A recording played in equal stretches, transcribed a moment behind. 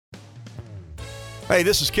Hey,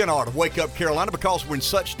 this is Ken Art of Wake Up Carolina. Because we're in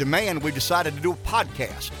such demand, we decided to do a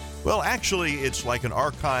podcast. Well, actually, it's like an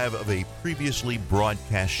archive of a previously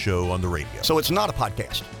broadcast show on the radio. So it's not a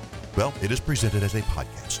podcast. Well, it is presented as a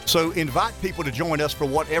podcast. So invite people to join us for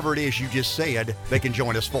whatever it is you just said they can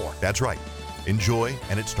join us for. That's right. Enjoy,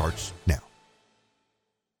 and it starts now.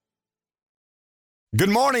 Good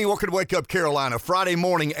morning. Welcome to Wake Up Carolina. Friday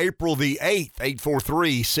morning, April the 8th,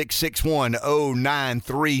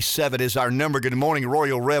 843-661-0937 is our number. Good morning,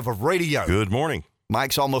 Royal Rev of Radio. Good morning.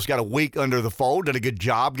 Mike's almost got a week under the fold. Did a good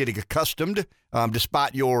job getting accustomed,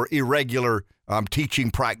 despite your irregular teaching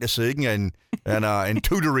practicing and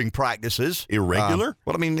tutoring practices. Irregular?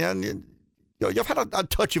 Well, I mean, you've had a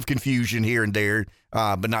touch of confusion here and there,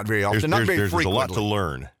 but not very often, not very frequently. There's a lot to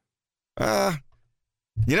learn.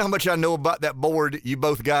 You know how much I know about that board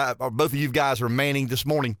both of you guys are manning this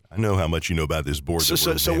morning? I know how much you know about this board.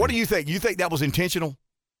 So what do you think? You think that was intentional?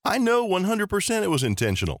 I know 100% it was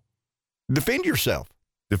intentional. Defend yourself.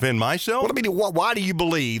 Defend myself? What I mean, why do you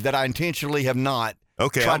believe that I intentionally have not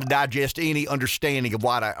tried to digest any understanding of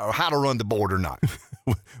or how to run the board or not?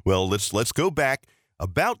 Well, let's go back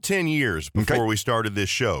about 10 years before we started this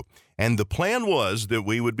show. And the plan was that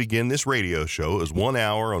we would begin this radio show. It was 1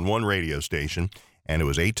 hour on one radio station, and it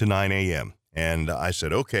was 8 to 9 a.m. And I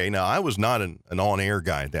said, okay. Now, I was not an on-air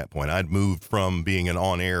guy at that point. I'd moved from being an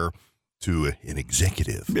on-air to an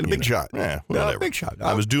executive. Been a big shot. Yeah, whatever. Big shot.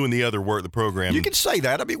 I was doing the other work, the program. You can say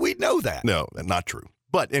that. I mean, we know that. No, not true.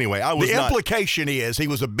 But anyway, the implication is he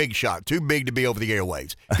was a big shot, too big to be over the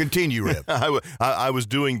airwaves. Continue, Rip. I was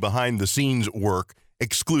doing behind-the-scenes work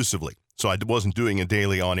exclusively, so I wasn't doing a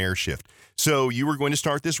daily on-air shift. So you were going to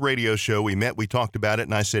start this radio show. We met, we talked about it,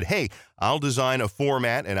 and I said, hey, I'll design a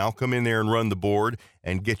format, and I'll come in there and run the board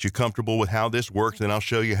and get you comfortable with how this works, and I'll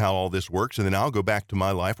show you how all this works, and then I'll go back to my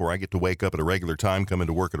life where I get to wake up at a regular time, come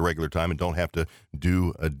into work at a regular time, and don't have to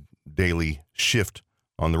do a daily shift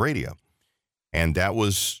on the radio. And that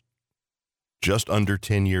was just under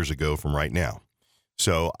 10 years ago from right now.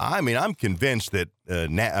 So, I mean, I'm convinced that,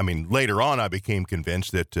 later on I became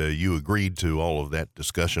convinced that you agreed to all of that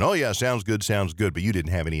discussion. Oh, yeah, sounds good, but you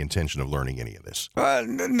didn't have any intention of learning any of this.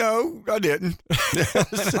 No, I didn't.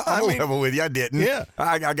 I'm level with you, I didn't. Yeah.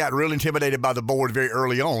 I got real intimidated by the board very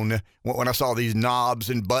early on when I saw these knobs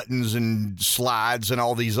and buttons and slides and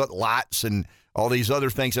all these lights and all these other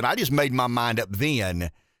things. And I just made my mind up then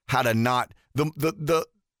how to not...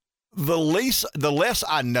 The less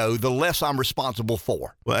I know, the less I'm responsible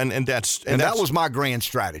for. Well, and that was my grand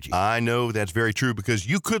strategy. I know that's very true because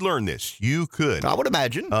you could learn this. You could. I would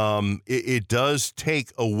imagine. It does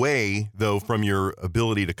take away, though, from your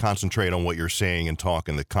ability to concentrate on what you're saying and talk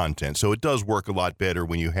and the content. So it does work a lot better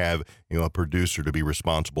when you have a producer to be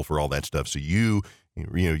responsible for all that stuff. So you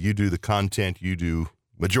do the content, you do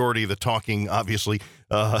majority of the talking, obviously.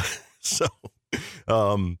 So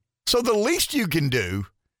the least you can do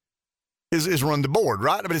is run the board,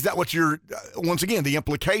 right? I mean, is that what once again, the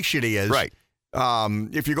implication is, right?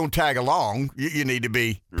 If you're going to tag along, you need to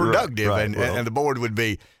be productive, right. And the board would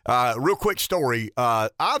be. Real quick story,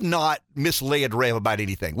 I've not misled Rev about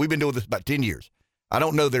anything. We've been doing this about 10 years. I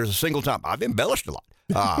don't know there's a single time. I've embellished a lot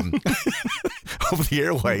over the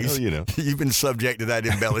airways. Well, You've been subject to that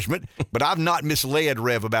embellishment, but I've not misled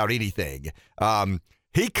Rev about anything.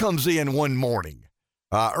 He comes in one morning.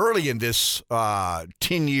 Early in this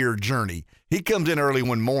 10-year journey, he comes in early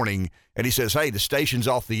one morning and he says, hey, the station's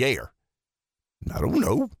off the air. I don't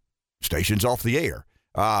know. Station's off the air.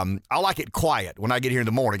 I like it quiet when I get here in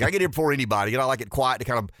the morning. I get here before anybody, and I like it quiet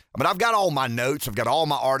to I've got all my notes. I've got all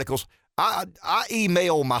my articles. I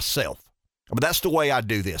email myself. But that's the way I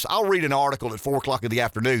do this. I'll read an article at 4 o'clock in the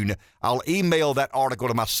afternoon. I'll email that article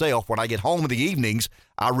to myself. When I get home in the evenings,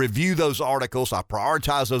 I review those articles. I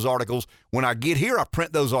prioritize those articles. When I get here, I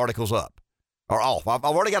print those articles up or off. I've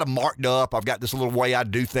already got them marked up. I've got this little way I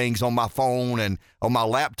do things on my phone and on my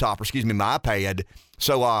laptop, my iPad.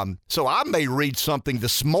 So I may read something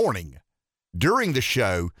this morning during the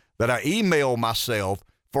show that I email myself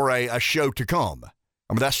for a show to come.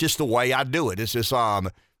 I mean, that's just the way I do it. It's just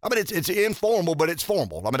it's informal, but it's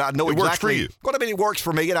formal. I mean, I know it works for you. Well, I mean, it works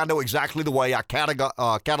for me, and I know exactly the way I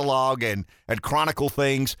catalog and chronicle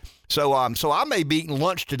things. So I may be eating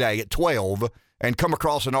lunch today at 12 and come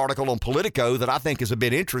across an article on Politico that I think is a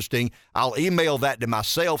bit interesting. I'll email that to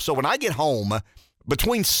myself. So when I get home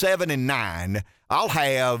between 7 and 9, I'll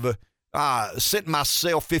have sent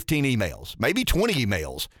myself 15 emails, maybe 20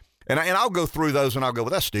 emails. And I'll go through those and I'll go,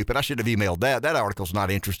 well, that's stupid. I should have emailed that. That article's not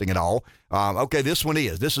interesting at all. Okay, this one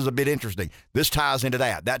is. This is a bit interesting. This ties into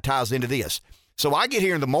that. That ties into this. So I get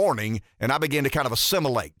here in the morning and I begin to kind of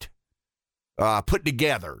assimilate put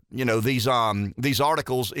together, these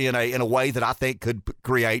articles in a way that I think could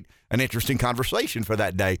create an interesting conversation for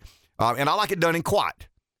that day. And I like it done in quiet.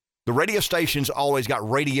 The radio station's always got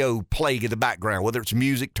radio playing in the background, whether it's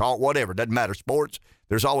music, talk, whatever. Doesn't matter. Sports,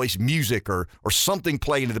 there's always music or something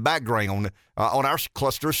playing in the background on our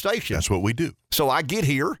cluster of stations. That's what we do. So I get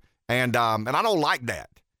here, and I don't like that.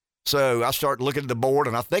 So I start looking at the board,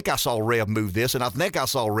 and I think I saw Rev move this, and I think I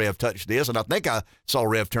saw Rev touch this, and I think I saw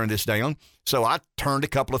Rev turn this down. So I turned a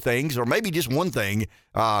couple of things, or maybe just one thing,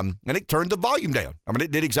 and it turned the volume down. I mean,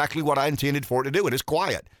 it did exactly what I intended for it to do, and it's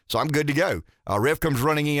quiet. So I'm good to go. Rev comes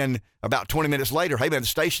running in about 20 minutes later. Hey, man, the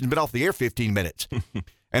station's been off the air 15 minutes.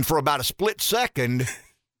 And for about a split second,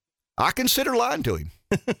 I consider lying to him.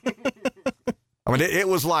 I mean, it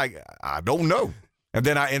was like, I don't know. And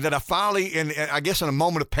then I finally, and I guess in a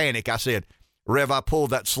moment of panic, I said, Rev, I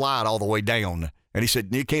pulled that slide all the way down. And he said,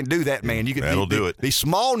 you can't do that, man. That'll do it. These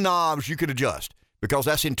small knobs you could adjust because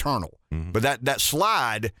that's internal. Mm-hmm. But that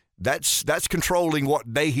slide, that's controlling what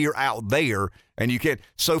they hear out there. And you can't.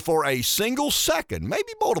 So for a single second,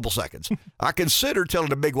 maybe multiple seconds, I considered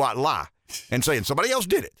telling a big white lie and saying somebody else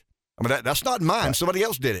did it. I mean, that's not mine. Right. Somebody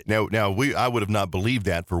else did it. Now, I would have not believed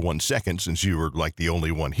that for 1 second since you were like the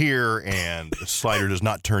only one here, and the slider does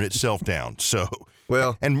not turn itself down. So,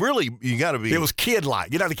 well, and really, you got to be. It was kid-like.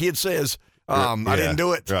 The kid says, I didn't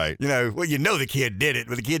do it. Right. The kid did it,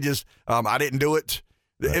 but the kid just, I didn't do it.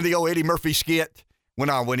 Right. In the old Eddie Murphy skit,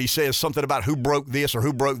 when he says something about who broke this or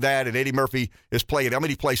who broke that, and Eddie Murphy is playing,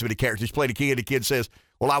 he plays so many characters. He's playing a kid. The kid says,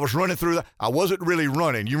 well, I was running through that. I wasn't really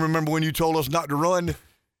running. You remember when you told us not to run?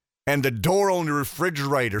 And the door on the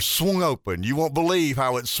refrigerator swung open. You won't believe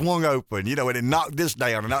how it swung open, and it knocked this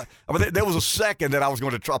down. And there was a second that I was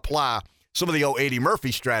going to apply some of the old Eddie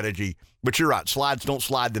Murphy strategy. But you're right, slides don't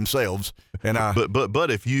slide themselves. And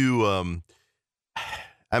but if you,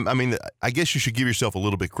 I guess you should give yourself a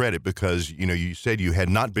little bit credit because you said you had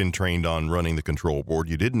not been trained on running the control board.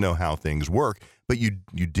 You didn't know how things work, but you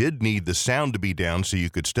did need the sound to be down so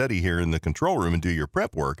you could study here in the control room and do your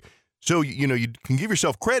prep work. So, you can give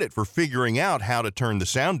yourself credit for figuring out how to turn the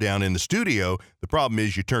sound down in the studio. The problem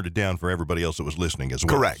is you turned it down for everybody else that was listening as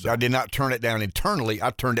well. Correct. So. I did not turn it down internally. I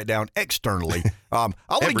turned it down externally. I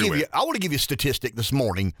want to give you a statistic this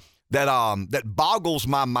morning that boggles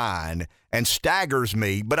my mind and staggers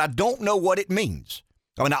me, but I don't know what it means.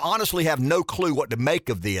 I mean, I honestly have no clue what to make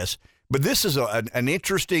of this, but this is an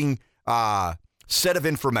interesting set of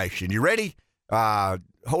information. You ready?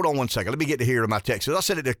 Hold on one second. Let me get to here to my text. I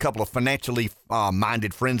sent it to a couple of financially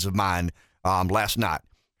minded friends of mine last night.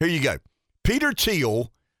 Here you go. Peter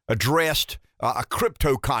Thiel addressed a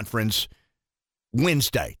crypto conference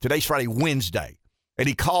Wednesday. Today's Friday, Wednesday. And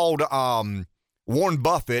he called Warren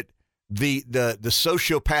Buffett the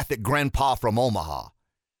sociopathic grandpa from Omaha.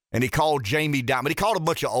 And he called Jamie Dimon. He called a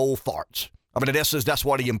bunch of old farts. I mean, in essence, that's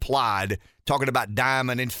what he implied, talking about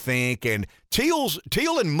Dimon and Fink. And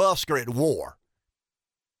Thiel and Musk are at war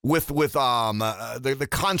with the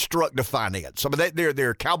construct of finance. I mean,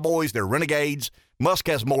 they're cowboys, they're renegades. Musk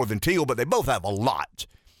has more than Thiel, but they both have a lot.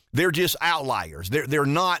 They're just outliers. They're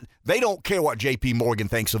not. They don't care what J.P. Morgan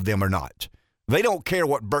thinks of them or not. They don't care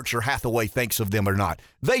what Berkshire Hathaway thinks of them or not.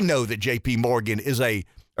 They know that J.P. Morgan is a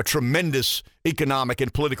tremendous economic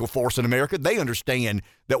and political force in America. They understand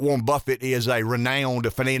that Warren Buffett is a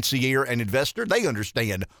renowned financier and investor. They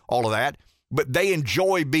understand all of that. But they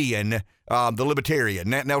enjoy being the libertarian.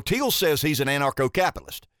 Now, Thiel says he's an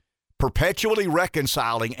anarcho-capitalist, perpetually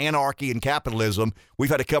reconciling anarchy and capitalism. We've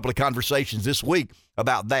had a couple of conversations this week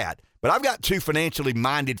about that. But I've got two financially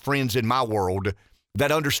minded friends in my world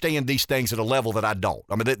that understand these things at a level that I don't.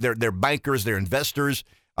 I mean, they're bankers, they're investors,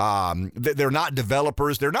 they're not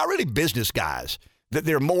developers, they're not really business guys.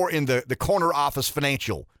 They're more in the corner office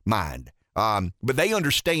financial mind. But they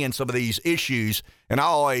understand some of these issues, and I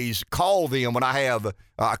always call them when I have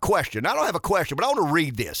a question. I don't have a question, but I want to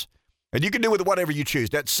read this. And you can do with it whatever you choose.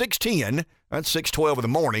 That's 6:10. That's 6:12 in the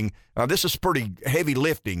morning. This is pretty heavy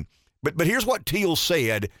lifting. But here's what Thiel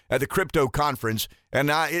said at the crypto conference.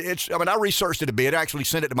 And I researched it a bit. I actually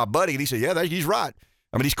sent it to my buddy, and he said, yeah, he's right.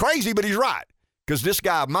 I mean, he's crazy, but he's right. Because this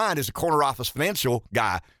guy of mine is a corner office financial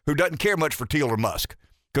guy who doesn't care much for Thiel or Musk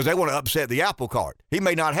because they want to upset the apple cart. He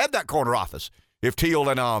may not have that corner office. If Thiel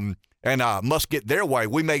and Musk get their way,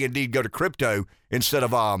 we may indeed go to crypto instead of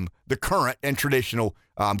the current and traditional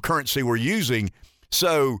currency we're using.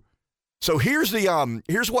 So here's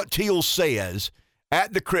what Thiel says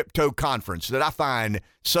at the crypto conference that I find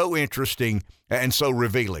so interesting and so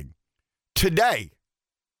revealing. Today,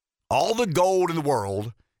 all the gold in the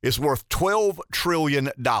world is worth $12 trillion,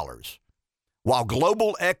 while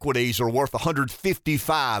global equities are worth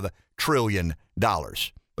 $155 trillion.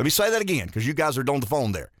 Let me say that again because you guys are on the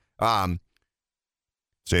phone there.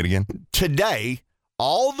 Say it again. Today,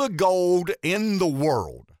 all the gold in the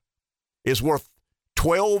world is worth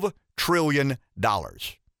 $12 trillion,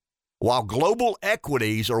 while global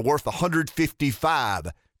equities are worth $155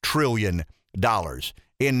 trillion.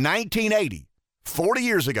 In 1980, 40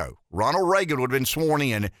 years ago, Ronald Reagan would have been sworn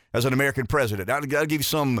in as an American president. I'll give you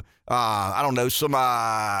some,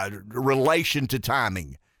 relation to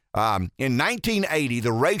timing. In 1980,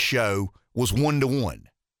 the ratio was 1-to-1,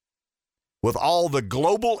 with all the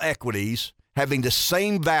global equities having the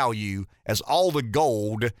same value as all the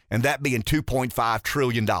gold, and that being $2.5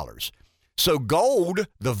 trillion. So gold,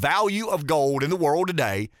 the value of gold in the world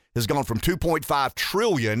today, has gone from $2.5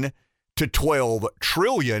 trillion to $12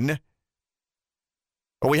 trillion.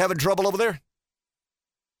 Are we having trouble over there?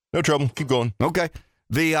 No trouble. Keep going. Okay.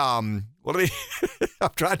 I'm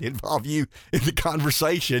trying to involve you in the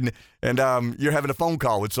conversation, and you're having a phone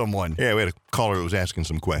call with someone. Yeah, we had a caller who was asking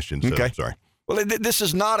some questions. So, okay. Sorry. Well, this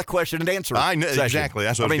is not a question and answer I know session. exactly.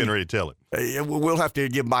 That's what I was getting ready to tell it. We'll have to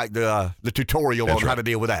give Mike the tutorial on how to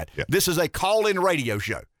deal with that. Yeah. This is a call-in radio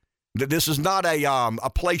show. This is not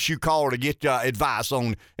a place you call to get advice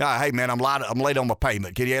on. Hey man, I'm late on my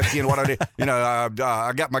payment. Can you ask me what I did?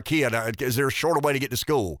 I got my kid. Is there a shorter way to get to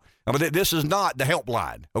school? This is not the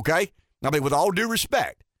helpline. Okay. With all due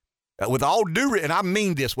respect, and I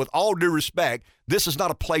mean this with all due respect, this is not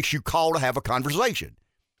a place you call to have a conversation.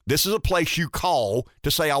 This is a place you call to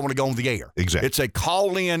say, I want to go on the air. Exactly. It's a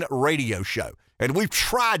call-in radio show. And we've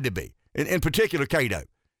tried to be, in particular, Cato,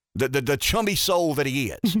 the chummy soul that he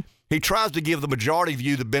is. He tries to give the majority of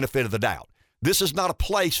you the benefit of the doubt. This is not a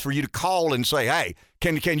place for you to call and say, hey,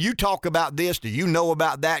 can you talk about this? Do you know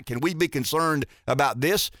about that? Can we be concerned about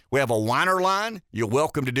this? We have a whiner line. You're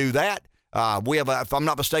welcome to do that. We have, if I'm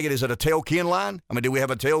not mistaken, is it a Telkin line? Do we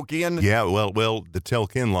have a Telkin? Yeah, well, the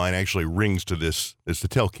Telkin line actually rings to this. It's the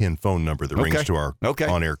Telkin phone number that rings to our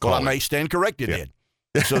on-air call. Well, I may stand corrected then.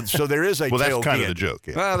 So there is a well, that's Telkin. kind of the joke.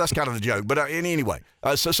 Yeah. Well, that's kind of the joke. But anyway,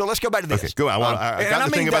 so let's go back to this. Okay, go on. I got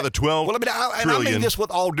to think about the 12 trillion. And I mean this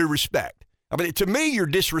with all due respect. To me, you're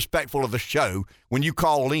disrespectful of the show when you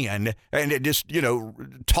call in and just,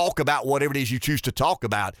 talk about whatever it is you choose to talk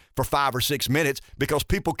about for 5 or 6 minutes because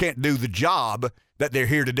people can't do the job that they're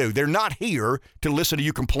here to do. They're not here to listen to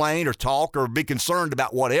you complain or talk or be concerned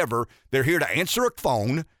about whatever. They're here to answer a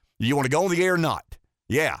phone. You want to go on the air or not?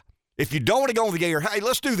 Yeah. If you don't want to go on the air, hey,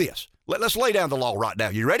 let's do this. Let's lay down the law right now.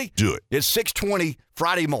 You ready? Do it. It's 6:20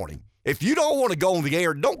 Friday morning. If you don't want to go on the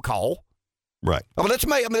air, don't call. Right. Let's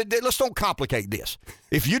don't complicate this.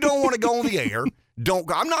 If you don't want to go on the air, don't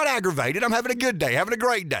go. I'm not aggravated. I'm having a good day, having a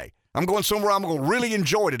great day. I'm going somewhere I'm going to really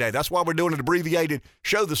enjoy today. That's why we're doing an abbreviated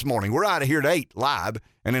show this morning. We're out of here at 8 live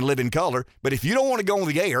and in living color. But if you don't want to go on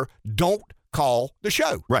the air, don't call the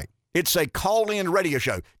show. Right. It's a call-in radio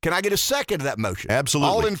show. Can I get a second to that motion?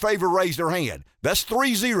 Absolutely. All in favor, raise their hand. That's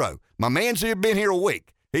 3-0. My man's been here a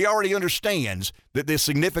week. He already understands the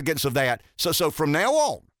significance of that. So from now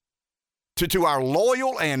on, to our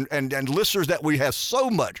loyal and listeners that we have so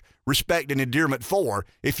much respect and endearment for,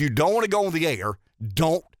 if you don't want to go on the air,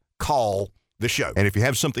 don't call the show. And if you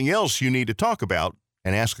have something else you need to talk about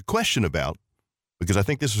and ask a question about, because I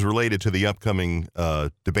think this is related to the upcoming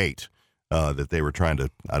debate that they were trying to,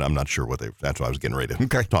 I'm not sure that's why I was getting ready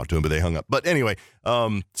to talk to them, but they hung up. But anyway,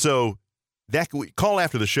 so call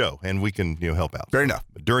after the show and we can help out. Fair enough.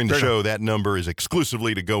 During the show, that number is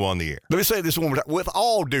exclusively to go on the air. Let me say this one more time, with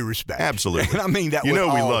all due respect. Absolutely. And I mean that we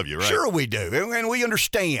all, love you, right? Sure we do. And we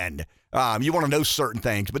understand you want to know certain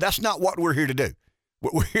things, but that's not what we're here to do.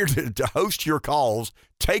 We're here to host your calls,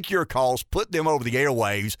 take your calls, put them over the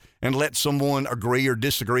airwaves, and let someone agree or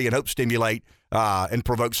disagree and hope stimulate and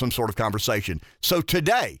provoke some sort of conversation. So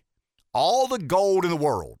today, all the gold in the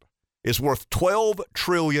world is worth $12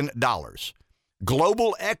 trillion.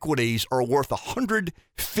 Global equities are worth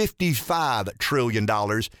 $155 trillion.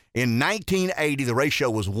 In 1980, the ratio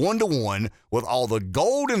was 1-to-1, with all the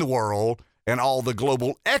gold in the world and all the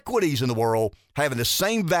global equities in the world having the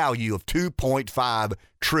same value of $2.5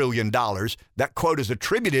 trillion. That quote is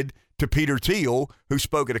attributed to Peter Thiel, who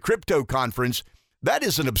spoke at a crypto conference. That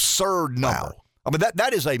is an absurd number. Wow.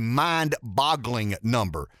 That is a mind-boggling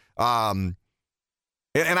number.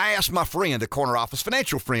 And I asked my friend, the corner office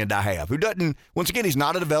financial friend I have, who doesn't, once again, he's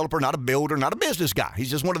not a developer, not a builder, not a business guy.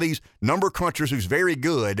 He's just one of these number crunchers who's very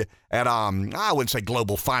good at, I wouldn't say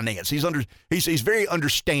global finance. He's very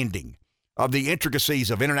understanding of the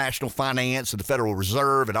intricacies of international finance and the Federal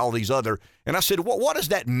Reserve and all these other. And I said, what does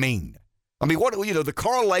that mean? The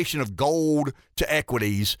correlation of gold to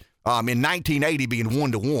equities, in 1980 being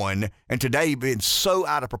 1-to-1 and today being so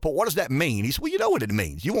out of proportion. What does that mean? He said, well, you know what it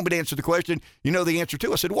means. You want me to answer the question? You know the answer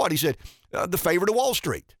to. I said, what? He said, the favorite of Wall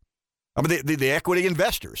Street. I mean, the equity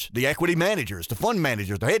investors, the equity managers, the fund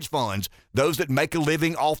managers, the hedge funds, those that make a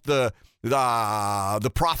living off the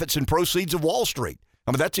profits and proceeds of Wall Street.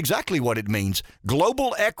 I mean, that's exactly what it means.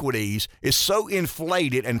 Global equities is so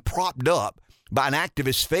inflated and propped up by an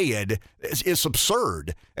activist Fed. It's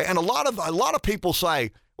absurd. And a lot of people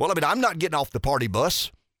say, well, I mean, I'm not getting off the party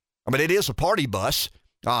bus. I mean, it is a party bus.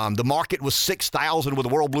 The market was 6,000 when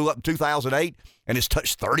the world blew up in 2008, and it's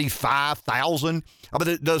touched 35,000. I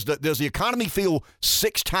mean, does the economy feel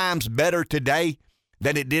 6 times better today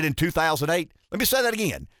than it did in 2008? Let me say that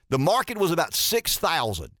again. The market was about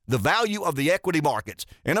 6,000. The value of the equity markets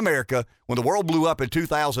in America when the world blew up in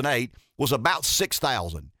 2008 was about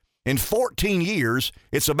 6,000. In 14 years,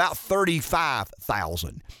 it's about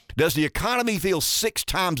 35,000. Does the economy feel 6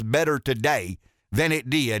 times better today than it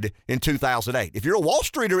did in 2008? If you're a Wall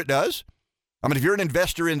Streeter, it does. I mean, if you're an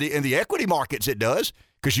investor in the equity markets, it does.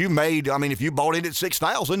 Because if you bought in at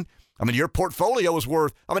 6,000, I mean, your portfolio is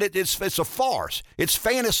worth, I mean, it's a farce. It's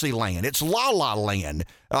fantasy land. It's la-la land.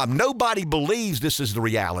 Nobody believes this is the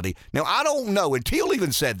reality. Now, I don't know, and Teal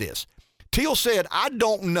even said this. Teal said, I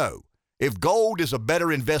don't know if gold is a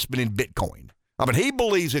better investment in Bitcoin. I mean, he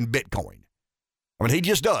believes in Bitcoin. I mean, he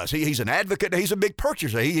just does. He's an advocate. He's a big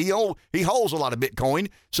purchaser. He holds a lot of Bitcoin,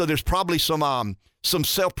 so there's probably some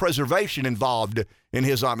self-preservation involved in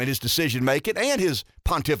his decision-making and his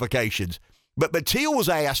pontifications. But Teal was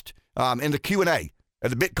asked in the Q&A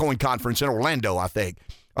at the Bitcoin conference in Orlando, I think,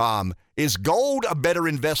 is gold a better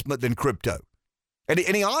investment than crypto? And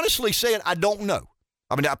he honestly said, I don't know.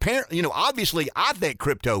 I mean, apparently, obviously I think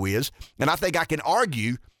crypto is, and I think I can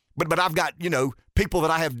argue, but I've got, people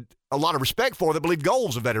that I have a lot of respect for that believe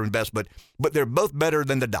gold's a better investment, but they're both better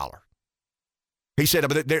than the dollar. He said,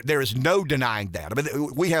 I mean, there is no denying that. I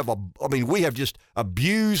mean, we have just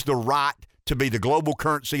abused the right to be the global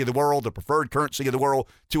currency of the world, the preferred currency of the world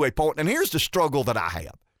to a point. And here's the struggle that I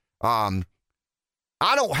have.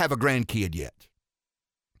 I don't have a grandkid yet,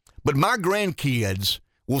 but my grandkids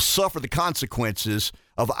will suffer the consequences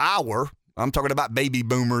of I'm talking about baby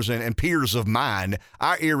boomers and peers of mine,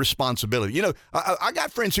 our irresponsibility. I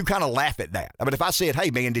got friends who kind of laugh at that. I mean, if I said, hey,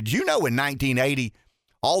 man, did you know in 1980,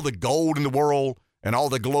 all the gold in the world and all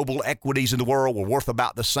the global equities in the world were worth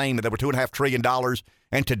about the same, and they were $2.5 trillion,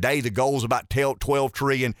 and today the gold's about 12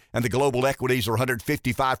 trillion, and the global equities are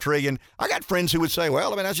 155 trillion. I got friends who would say,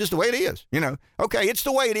 well, I mean, that's just the way it is. Okay, it's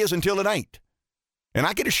the way it is until it ain't. And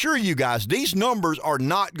I can assure you guys, these numbers are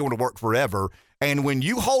not going to work forever. And when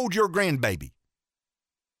you hold your grandbaby,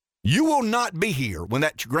 you will not be here when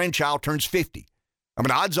that grandchild turns 50. I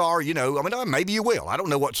mean, odds are, maybe you will. I don't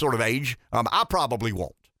know what sort of age. I probably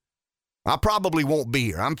won't. I probably won't be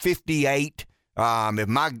here. I'm 58.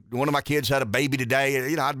 If one of my kids had a baby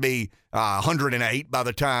today, I'd be 108 by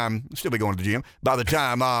the time, still be going to the gym, by the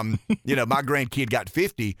time, my grandkid got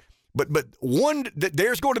 50. But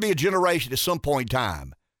there's going to be a generation at some point in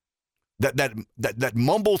time that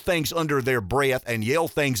mumble things under their breath and yell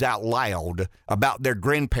things out loud about their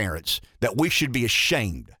grandparents that we should be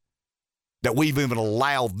ashamed that we've even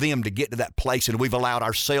allowed them to get to that place and we've allowed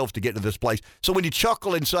ourselves to get to this place. So when you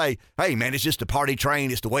chuckle and say, hey, man, it's just a party train,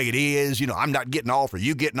 it's the way it is, I'm not getting off or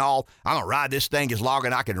you getting off, I'm going to ride this thing as long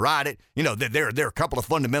as I can ride it. There are a couple of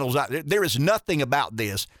fundamentals out there. There is nothing about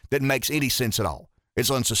this that makes any sense at all. It's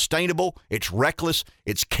unsustainable. It's reckless.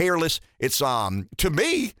 It's careless. It's, to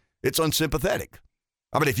me, it's unsympathetic.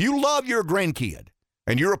 I mean, if you love your grandkid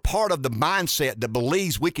and you're a part of the mindset that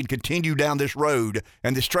believes we can continue down this road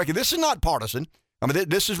and this track, this is not partisan. I mean,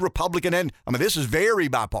 this is Republican and, this is very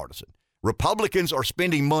bipartisan. Republicans are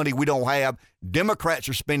spending money we don't have. Democrats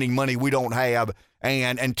are spending money we don't have.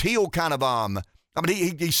 And Teal kind of,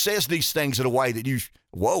 he says these things in a way that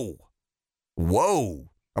whoa.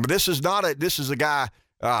 I mean, this is a guy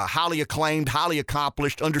highly acclaimed, highly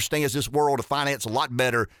accomplished, understands this world of finance a lot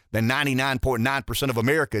better than 99.9% of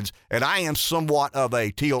Americans. And I am somewhat of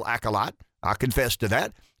a Teal acolyte. I confess to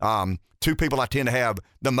that. Two people I tend to have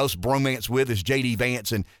the most bromance with is J.D.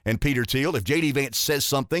 Vance and Peter Thiel. If J.D. Vance says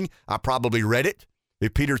something, I probably read it.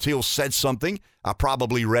 If Peter Thiel said something, I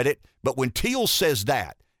probably read it. But when Thiel says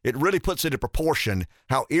that, it really puts into proportion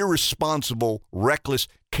how irresponsible, reckless,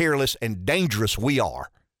 careless, and dangerous we are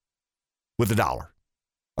with the dollar.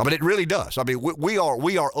 I mean, it really does. I mean, we are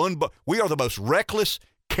the most reckless,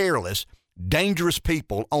 careless, dangerous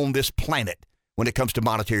people on this planet when it comes to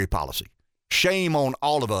monetary policy. Shame on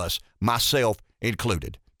all of us, myself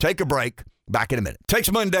included. Take a break. Back in a minute.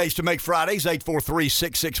 Takes Mondays to make Fridays,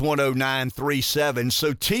 843-661-0937.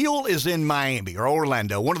 So Teal is in Miami or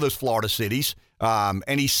Orlando, one of those Florida cities,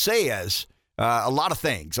 and he says a lot of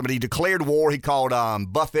things. I mean, he declared war. He called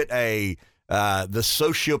Buffett the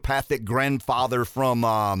sociopathic grandfather from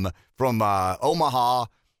Omaha.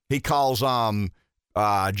 He calls Jamie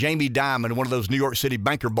Dimon one of those New York City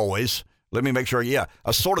banker boys. Let me make sure. Yeah,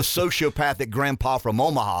 a sort of sociopathic grandpa from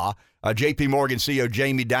Omaha. J.P. Morgan CEO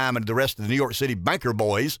Jamie Dimon, the rest of the New York City banker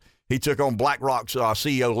boys. He took on BlackRock's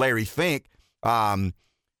CEO Larry Fink. But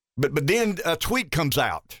then a tweet comes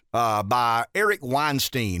out by Eric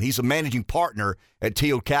Weinstein. He's a managing partner at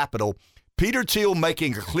Teal Capital. Peter Thiel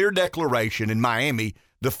making a clear declaration in Miami.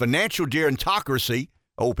 The financial gerontocracy,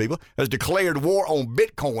 old people, has declared war on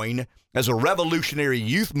Bitcoin as a revolutionary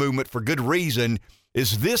youth movement for good reason.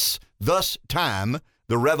 Is this thus time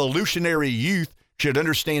the revolutionary youth should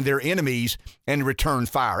understand their enemies and return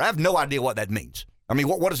fire? I have no idea what that means. I mean,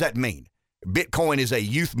 what does that mean? Bitcoin is a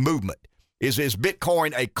youth movement. Is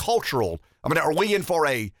Bitcoin a cultural? I mean, are we in for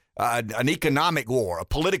an economic war, a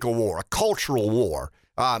political war, a cultural war?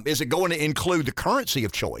 Is it going to include the currency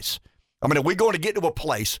of choice? I mean, are we going to get to a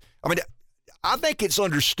place? I mean, I think it's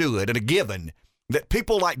understood and a given that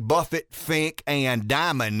people like Buffett, Fink, and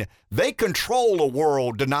Dimon, they control a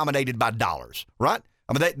world denominated by dollars, right?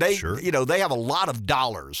 I mean, they Sure. They have a lot of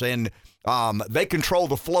dollars, and they control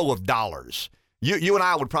the flow of dollars. You and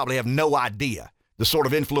I would probably have no idea the sort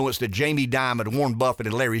of influence that Jamie Dimon, Warren Buffett,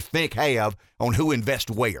 and Larry Fink have on who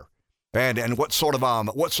invests where, and what sort of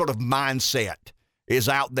mindset is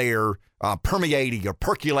out there permeating or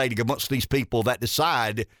percolating amongst these people that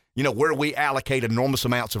decide, where we allocate enormous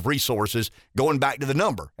amounts of resources, going back to the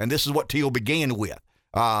number. And this is what Teal began with.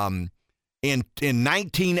 In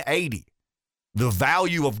 1980, the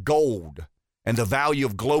value of gold and the value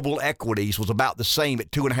of global equities was about the same at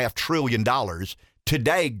 $2.5 trillion.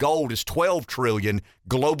 Today, gold is $12 trillion.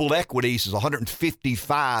 Global equities is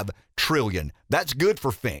 $155 trillion. That's good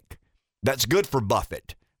for Fink. That's good for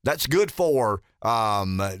Buffett. That's good for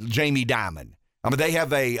Jamie Dimon. I mean, they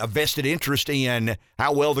have a vested interest in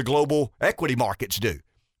how well the global equity markets do.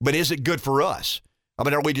 But is it good for us? I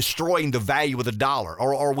mean, are we destroying the value of the dollar,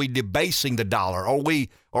 or are we debasing the dollar? Are we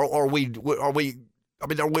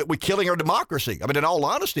killing our democracy? I mean, in all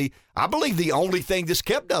honesty, I believe the only thing that's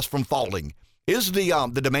kept us from falling is the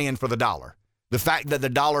demand for the dollar. The fact that the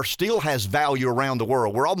dollar still has value around the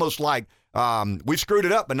world. We're almost like we've screwed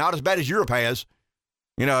it up, but not as bad as Europe has.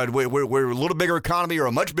 We're a little bigger economy, or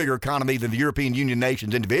a much bigger economy than the European Union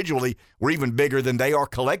nations individually. We're even bigger than they are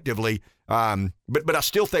collectively. But I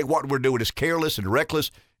still think what we're doing is careless and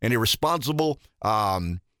reckless and irresponsible.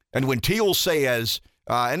 And when Teal says,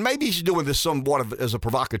 and maybe he's doing this somewhat as a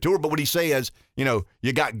provocateur, but when he says,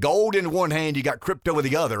 you got gold in one hand, you got crypto in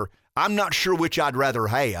the other, I'm not sure which I'd rather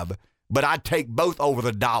have, but I'd take both over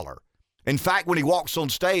the dollar. In fact, when he walks on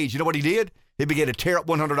stage, you know what he did? He began to tear up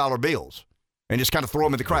 $100 bills and just kind of throw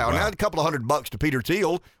them in the crowd. Oh, wow. Now, a couple of $100 to Peter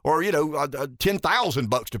Thiel, or,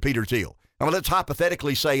 $10,000 to Peter Thiel. I mean, let's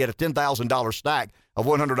hypothetically say at a $10,000 stack of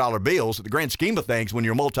 $100 bills, at the grand scheme of things, when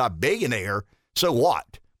you're a multi-billionaire, so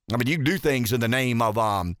what? I mean, you do things in the name of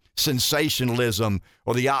sensationalism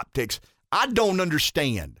or the optics. I don't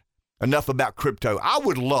understand enough about crypto. I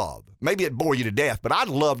would love, maybe it bore you to death, but I'd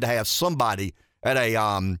love to have somebody at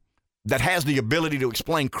a that has the ability to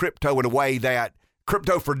explain crypto in a way that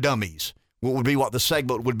crypto for dummies would be what the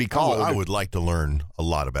segment would be called. I would like to learn a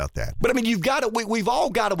lot about that. But I mean, we've all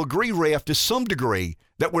got to agree, Ref, to some degree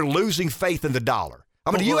that we're losing faith in the dollar. I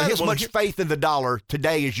mean, do you have as much faith in the dollar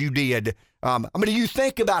today as you did? Do you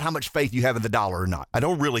think about how much faith you have in the dollar or not? I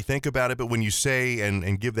don't really think about it, but when you say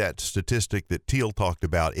and give that statistic that Teal talked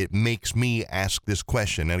about, it makes me ask this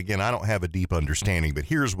question. And again, I don't have a deep understanding, but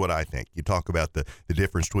here's what I think. You talk about the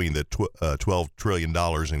difference between the $12 trillion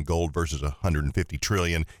in gold versus $150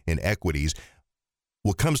 trillion in equities.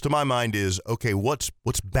 What comes to my mind is, okay, what's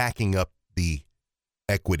backing up the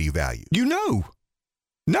equity value?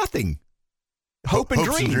 Nothing. Hopes and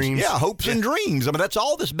dreams. Yeah, hopes and dreams. I mean, that's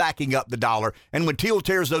all that's backing up the dollar. And when Teal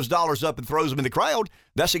tears those dollars up and throws them in the crowd,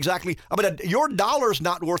 that's exactly. I mean, your dollar's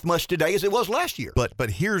not worth much today as it was last year. But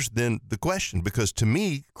here's then the question, because to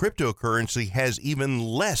me, cryptocurrency has even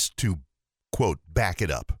less to, quote, back it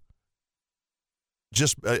up.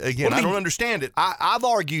 Just, again, I don't understand it. I've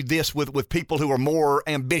argued this with people who are more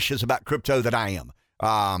ambitious about crypto than I am.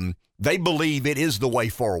 They believe it is the way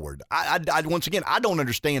forward. Once again, I don't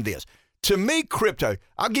understand this. To me, crypto,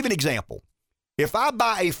 I'll give you an example. If I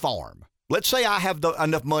buy a farm, let's say I have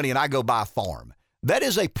enough money and I go buy a farm, that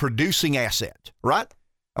is a producing asset, right?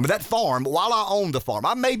 I mean, that farm, while I own the farm,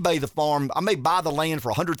 I may buy the land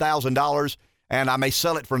for $100,000 and I may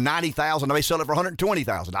sell it for $90,000. I may sell it for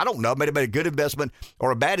 $120,000. I don't know. It may have been a good investment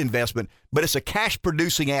or a bad investment, but it's a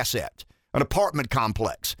cash-producing asset. An apartment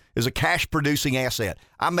complex is a cash-producing asset.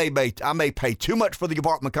 I may pay too much for the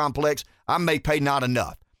apartment complex. I may pay not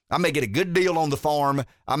enough. I may get a good deal on the farm.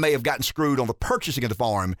 I may have gotten screwed on the purchasing of the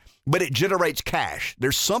farm, but it generates cash.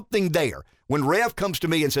 There's something there. When Rev comes to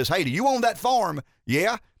me and says, hey, do you own that farm?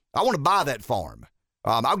 Yeah, I want to buy that farm.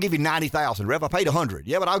 I'll give you $90,000. Rev, I paid $100.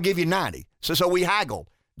 Yeah, but I'll give you $90. So we haggle.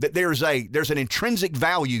 That there's an intrinsic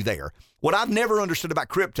value there. What I've never understood about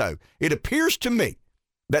crypto, it appears to me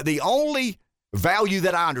that the only value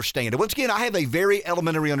that I understand, and once again, I have a very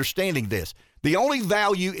elementary understanding of this. The only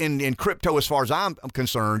value in crypto, as far as I'm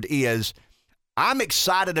concerned, is I'm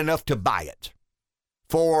excited enough to buy it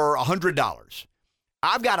for $100.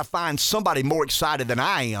 I've got to find somebody more excited than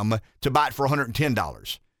I am to buy it for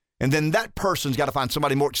 $110. And then that person's got to find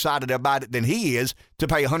somebody more excited about it than he is to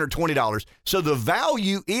pay $120. So the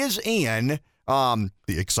value is in the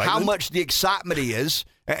excitement? How much the excitement is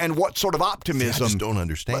and what sort of optimism. See, I just don't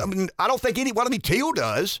understand. I mean, I don't think Teal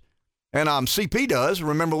does. And CP does.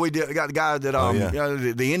 Remember, we got the guy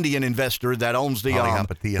that the Indian investor that owns the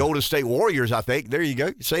Golden State Warriors, I think. There you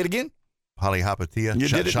go. Say it again. Polyhapatia. You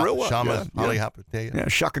did it real well. Shama, Polyhapatia. Yeah,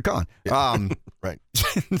 Shaka Khan. Yeah. Right.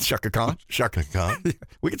 Shaka Khan. Shaka Khan.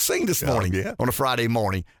 We could sing this morning on a Friday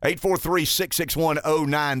morning.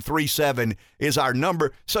 843-661-0937 is our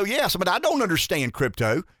number. So, yes, I don't understand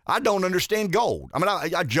crypto. I don't understand gold.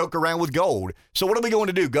 I joke around with gold. So what are we going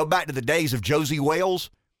to do? Go back to the days of Josie Wales?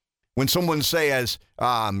 When someone says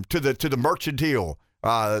to the mercantile,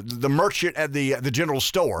 the merchant at the general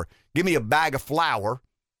store, give me a bag of flour,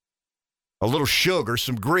 a little sugar,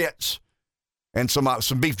 some grits, and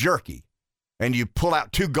some beef jerky, and you pull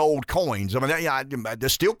out 2 gold coins.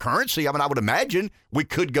 There's still currency. I would imagine we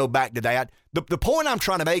could go back to that. The point I'm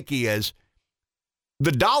trying to make is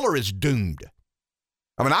the dollar is doomed.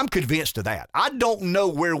 I'm convinced of that. I don't know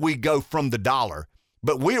where we go from the dollar,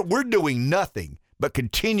 but we're doing nothing but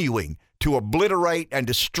continuing to obliterate and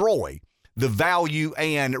destroy the value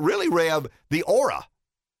and really, Rev, the aura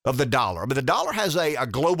of the dollar. The dollar has a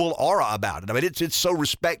global aura about it. It's so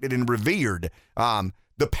respected and revered. The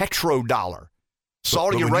petrodollar,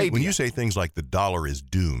 Saudi Arabia. When you say things like the dollar is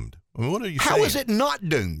doomed, what are you saying? How is it not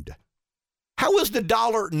doomed? How is the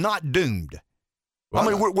dollar not doomed?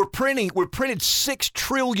 Well, we're printed $6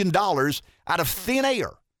 trillion out of thin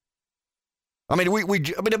air.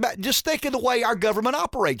 Just think of the way our government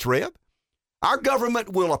operates, Rev. Our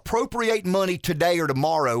government will appropriate money today or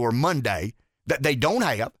tomorrow or Monday that they don't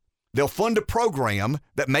have. They'll fund a program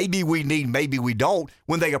that maybe we need, maybe we don't.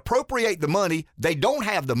 When they appropriate the money, they don't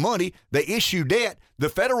have the money. They issue debt. The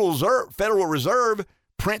Federal Reserve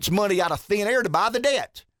prints money out of thin air to buy the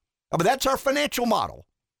debt. That's our financial model.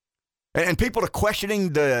 And people are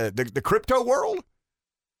questioning the crypto world.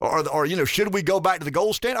 Or should we go back to the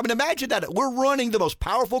gold standard? Imagine that we're running the most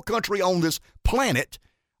powerful country on this planet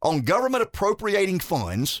on government appropriating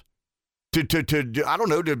funds to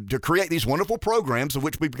create these wonderful programs of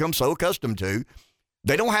which we become so accustomed to.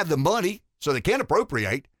 They don't have the money, so they can't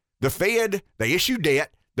appropriate. The Fed, they issue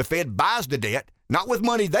debt. The Fed buys the debt, not with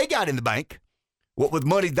money they got in the bank, but with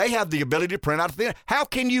money they have the ability to print out of thin air. How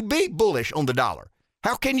can you be bullish on the dollar?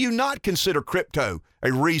 How can you not consider crypto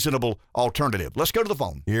a reasonable alternative? Let's go to the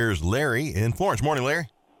phone. Here's Larry in Florence. Morning, Larry.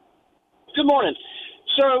 Good morning.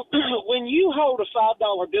 So when you hold a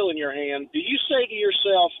 $5 bill in your hand, do you say to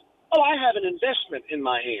yourself, oh, I have an investment in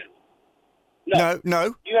my hand?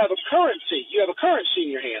 No. You have a currency. You have a currency in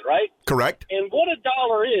your hand, right? Correct. And what a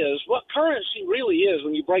dollar is, what currency really is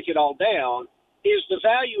when you break it all down, is the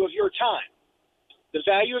value of your time, the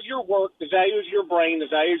value of your work, the value of your brain, the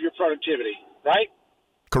value of your productivity, right?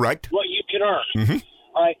 Correct. What you can earn. Mm-hmm.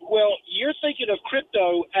 All right. Well, you're thinking of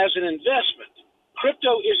crypto as an investment.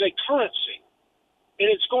 Crypto is a currency, and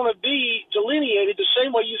it's going to be delineated the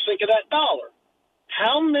same way you think of that dollar.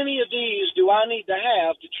 How many of these do I need to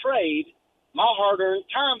have to trade my hard-earned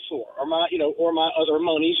time for, or my other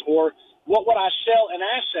monies, or what would I sell an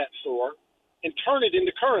asset for and turn it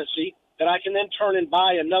into currency that I can then turn and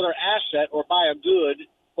buy another asset or buy a good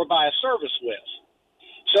or buy a service with?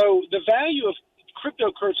 So the value of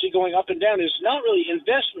cryptocurrency going up and down is not really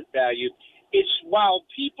investment value. It's while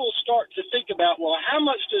people start to think about, well, how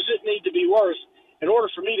much does it need to be worth in order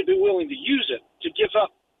for me to be willing to use it, to give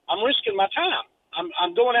up? I'm risking my time.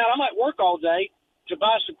 I'm going out. I might work all day to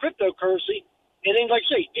buy some cryptocurrency, and then, like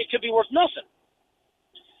I say, it could be worth nothing.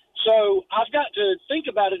 So I've got to think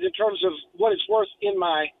about it in terms of what it's worth in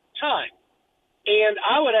my time. And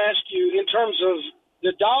I would ask you, in terms of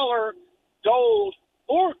the dollar, gold,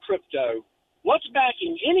 or crypto, what's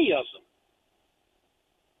backing any of them?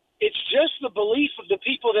 It's just the belief of the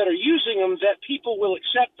people that are using them that people will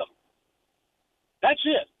accept them. That's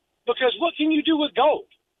it. Because what can you do with gold?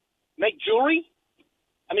 Make jewelry?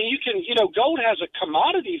 I mean, you can, gold has a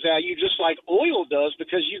commodity value just like oil does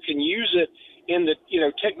because you can use it in the,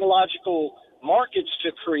 technological markets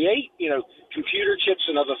to create, computer chips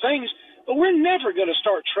and other things. But we're never going to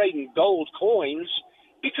start trading gold coins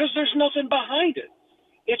because there's nothing behind it.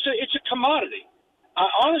 It's a commodity.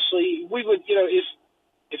 Honestly, we would,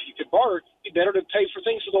 if you could barter, it'd be better to pay for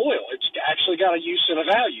things with oil. It's actually got a use and a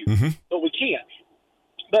value, but we can't.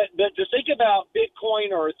 But to think about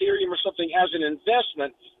Bitcoin or Ethereum or something as an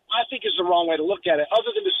investment, I think is the wrong way to look at it, other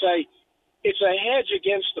than to say it's a hedge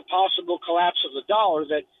against the possible collapse of the dollar,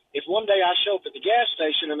 that if one day I show up at the gas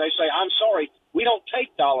station and they say, I'm sorry, we don't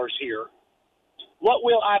take dollars here, what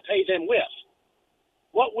will I pay them with?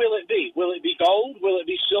 What will it be? Will it be gold? Will it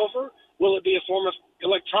be silver? Will it be a form of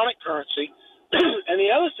electronic currency? And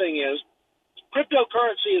the other thing is,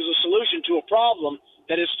 cryptocurrency is a solution to a problem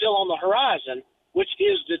that is still on the horizon, which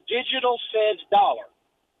is the digital Fed dollar.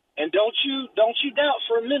 And don't you doubt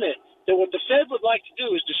for a minute that what the Fed would like to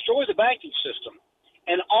do is destroy the banking system,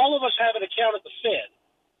 and all of us have an account at the Fed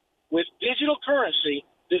with digital currency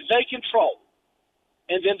that they control.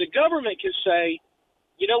 And then the government can say,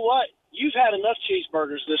 you know what, you've had enough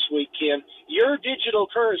cheeseburgers this week, Ken. Your digital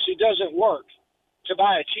currency doesn't work to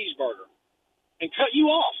buy a cheeseburger, and cut you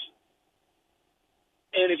off.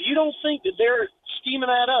 And if you don't think that they're steaming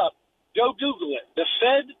that up, go Google it. The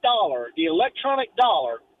Fed dollar, the electronic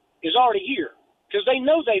dollar, is already here because they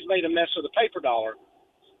know they've made a mess of the paper dollar.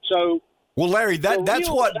 So, well, Larry, that's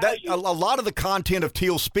what a lot of the content of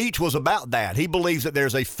Teal's speech was about. That he believes that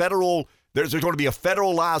there's going to be a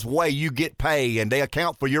federalized way you get pay, and they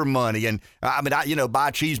account for your money. And buy a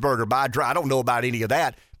cheeseburger, buy a dry. I don't know about any of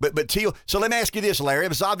that, but Teal. So let me ask you this, Larry.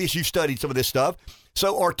 It's obvious you've studied some of this stuff.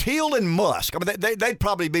 So are Teal and Musk, I mean, they'd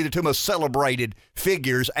probably be the two most celebrated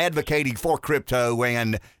figures advocating for crypto.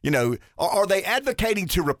 And, are they advocating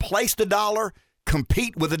to replace the dollar,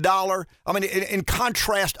 compete with the dollar? I mean, in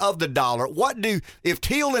contrast of the dollar, if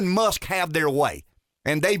Teal and Musk have their way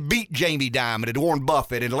and they beat Jamie Dimon and Warren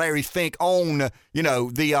Buffett and Larry Fink on,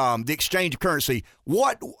 the exchange of currency,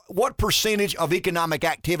 what percentage of economic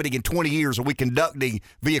activity in 20 years are we conducting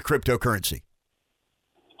via cryptocurrency?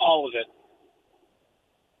 All of it.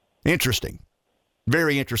 Interesting.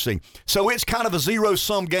 Very interesting. So it's kind of a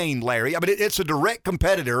zero-sum game, Larry. I mean, it's a direct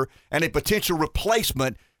competitor and a potential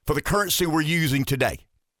replacement for the currency we're using today.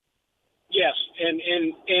 Yes, and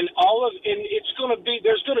it's going to be,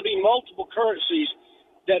 there's going to be multiple currencies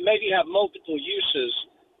that maybe have multiple uses,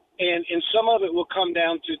 and some of it will come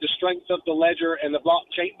down to the strength of the ledger and the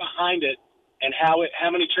blockchain behind it, and how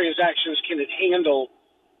many transactions can it handle,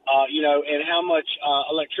 and how much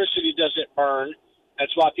electricity does it burn.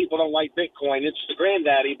 That's why people don't like Bitcoin. It's the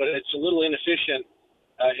granddaddy, but it's a little inefficient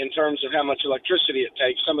in terms of how much electricity it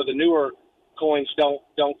takes. Some of the newer coins don't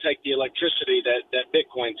take the electricity that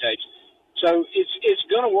Bitcoin takes. So it's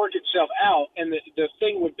going to work itself out. And the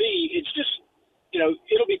thing would be, it's just,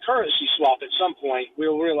 it'll be currency swap at some point.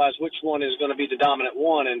 We'll realize which one is going to be the dominant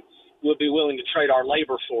one, and we'll be willing to trade our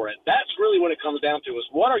labor for it. That's really what it comes down to, is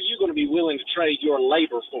what are you going to be willing to trade your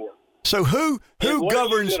labor for? So who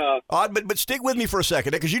governs? But stick with me for a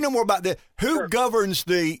second, because you know more about that. Who governs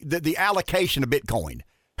the allocation of Bitcoin?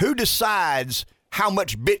 Who decides how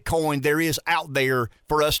much Bitcoin there is out there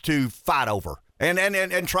for us to fight over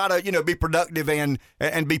and try to be productive and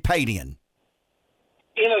be paid in?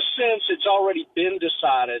 In a sense, it's already been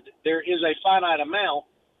decided. There is a finite amount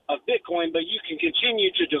of Bitcoin, but you can continue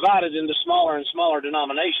to divide it into smaller and smaller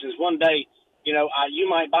denominations. One day, you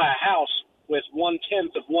might buy a house with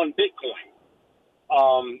 1/10 of one Bitcoin.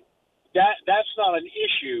 That's not an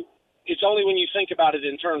issue. It's only when you think about it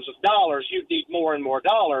in terms of dollars, you need more and more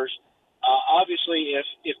dollars. Obviously,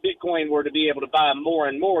 if Bitcoin were to be able to buy more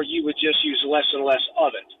and more, you would just use less and less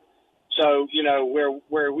of it. So,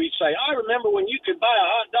 where we say, I remember when you could buy a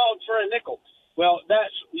hot dog for a nickel. Well,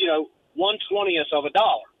 that's, 1/20th of a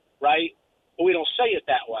dollar, right? But we don't say it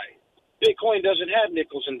that way. Bitcoin doesn't have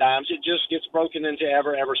nickels and dimes. It just gets broken into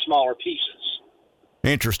ever smaller pieces.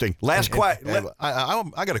 Interesting. Last question.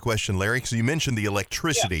 I got a question, Larry, because you mentioned the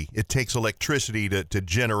electricity. Yeah. It takes electricity to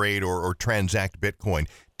generate or transact Bitcoin.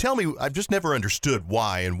 Tell me, I've just never understood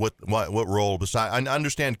why and what role, besides, I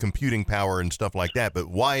understand computing power and stuff like that, but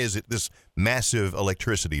why is it this massive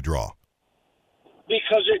electricity draw?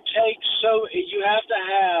 Because you have to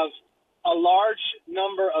have a large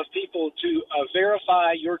number of people to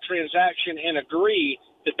verify your transaction and agree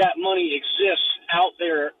that money exists out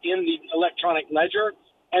there in the electronic ledger.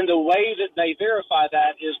 And the way that they verify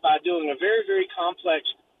that is by doing a very, very complex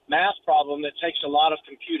math problem that takes a lot of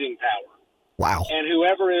computing power. Wow. And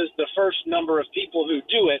whoever is the first number of people who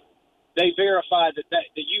do it, they verify that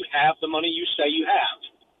you have the money you say you have.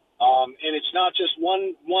 And it's not just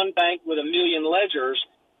one bank with a million ledgers,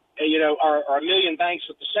 or a million banks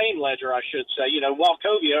with the same ledger, I should say.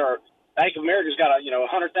 Wachovia or Bank of America's got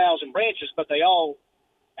 100,000 branches, but they all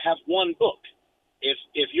have one book.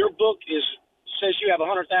 If your book says you have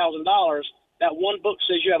 $100,000, that one book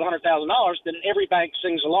says you have $100,000, then every bank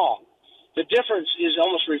sings along. The difference is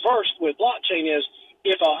almost reversed with blockchain is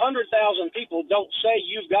if 100,000 people don't say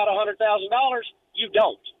you've got $100,000, you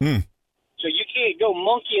don't. So you can't go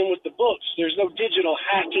monkeying with the books. There's no digital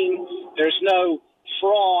hacking. There's no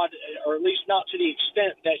fraud, or at least not to the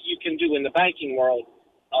extent that you can do in the banking world.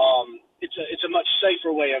 It's a much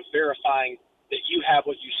safer way of verifying that you have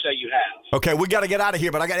what you say you have. Okay, we got to get out of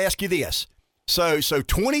here, but I got to ask you this. So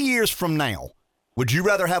 20 years from now, would you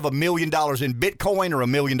rather have $1 million in Bitcoin or $1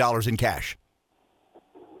 million in cash?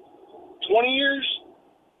 20 years?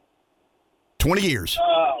 20 years.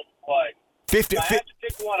 Oh, boy. 50. If I have to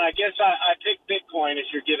pick one, I guess I pick Bitcoin if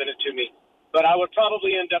you're giving it to me. But I would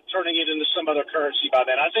probably end up turning it into some other currency by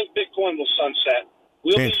then. I think Bitcoin will sunset.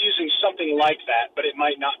 We'll be using something like that, but it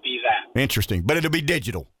might not be that. Interesting. But it'll be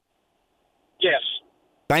digital. Yes.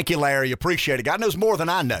 Thank you, Larry. Appreciate it. God knows more than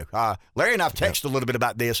I know. Larry and I have texted a little bit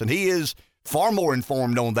about this, and he is far more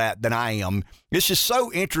informed on that than I am. It's just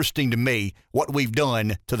so interesting to me what we've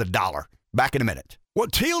done to the dollar. Back in a minute.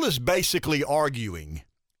 What Teal is basically arguing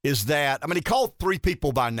is that, he called three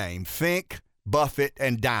people by name, Fink, Buffett,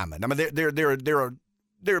 and Diamond.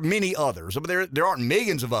 There are many others. There aren't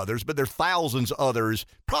millions of others, but there are thousands of others,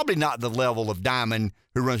 probably not the level of Diamond,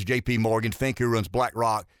 who runs J.P. Morgan, Fink, who runs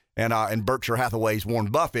BlackRock, and Berkshire Hathaway's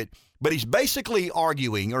Warren Buffett. But he's basically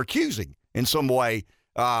arguing or accusing in some way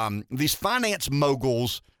these finance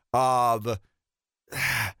moguls of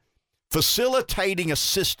facilitating a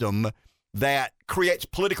system that creates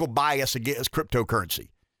political bias against cryptocurrency.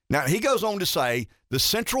 Now, he goes on to say the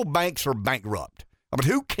central banks are bankrupt.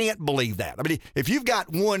 Who can't believe that? If you've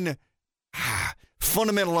got one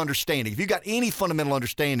fundamental understanding, if you've got any fundamental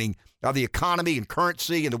understanding of the economy and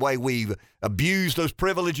currency and the way we've abused those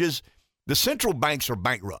privileges, the central banks are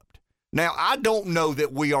bankrupt. Now, I don't know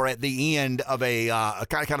that we are at the end of a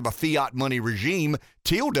kind of a fiat money regime.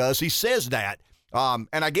 Teal does. He says that. And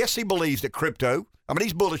I guess he believes that crypto,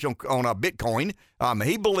 he's bullish on Bitcoin.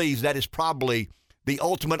 He believes that is probably the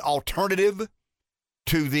ultimate alternative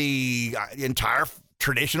to the entire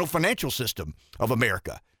traditional financial system of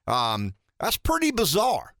America. That's pretty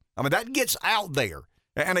bizarre. That gets out there.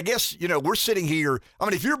 And I guess, we're sitting here.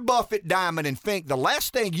 If you're Buffett, Diamond, and Fink, the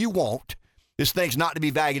last thing you want is things not to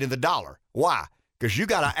be valued in the dollar. Why? Because you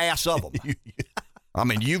got an ass of them.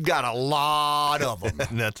 You've got a lot of them.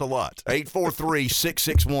 That's a lot.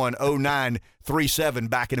 843-661-0937.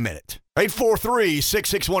 Back in a minute.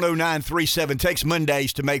 843-661-0937. Takes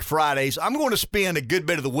Mondays to make Fridays. I'm going to spend a good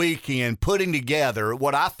bit of the weekend putting together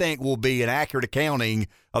what I think will be an accurate accounting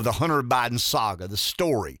of the Hunter Biden saga, the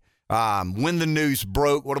story. When the news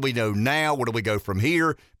broke, what do we know now? Where do we go from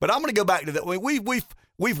here? But I'm going to go back to that.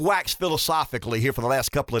 We've waxed philosophically here for the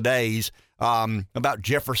last couple of days about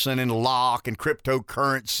Jefferson and Locke and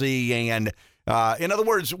cryptocurrency. And in other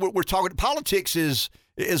words, we're talking politics is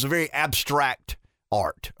a very abstract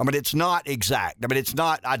art. It's not exact. It's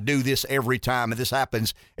not I do this every time and this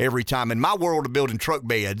happens every time. In my world of building truck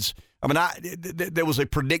beds, there was a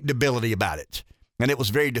predictability about it. And it was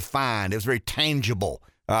very defined. It was very tangible,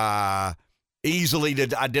 easily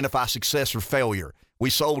to identify success or failure. We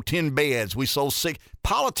sold 10 beds. We sold 6.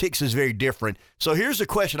 Politics is very different. So here's the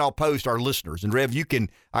question I'll pose to our listeners. And Rev,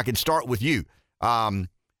 I can start with you.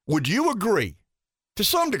 Would you agree, to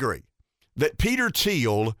some degree, that Peter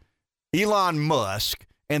Thiel, Elon Musk,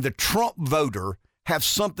 and the Trump voter have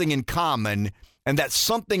something in common, and that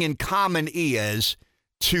something in common is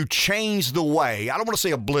to change the way, I don't want to say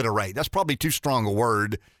obliterate, that's probably too strong a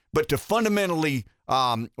word, but to fundamentally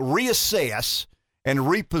reassess and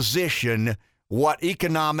reposition what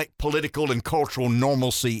economic, political, and cultural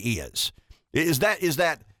normalcy is? Is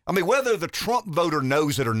that whether the Trump voter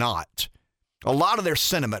knows it or not, a lot of their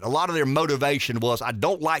sentiment, a lot of their motivation was, I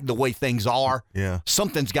don't like the way things are. Yeah.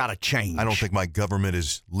 Something's got to change. I don't think my government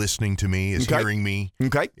is listening to me, is hearing me,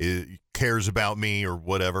 cares about me or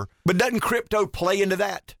whatever. But doesn't crypto play into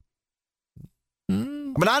that?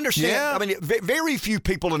 I understand. Yeah. Very few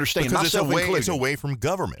people understand, because myself included. It's away from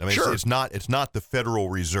government. Sure. It's not the Federal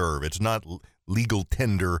Reserve. It's not legal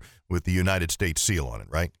tender with the United States seal on it,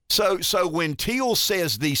 right? So when Teal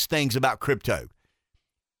says these things about crypto,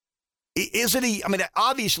 isn't he? I mean,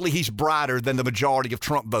 obviously he's brighter than the majority of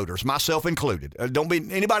Trump voters, myself included. Don't be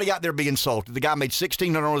anybody out there be insulted. The guy made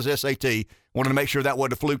 $1,600 on his SAT. Wanted to make sure that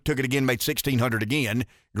wasn't a fluke. Took it again, made $1,600 again.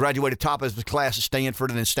 Graduated top of his class at Stanford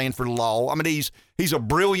and then Stanford Law. I mean, he's a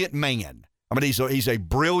brilliant man. I mean, he's a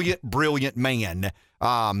brilliant man.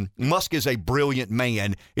 Musk is a brilliant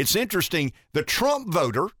man. It's interesting. The Trump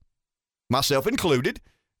voter, myself included,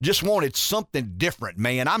 just wanted something different,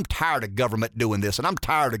 man. I'm tired of government doing this, and I'm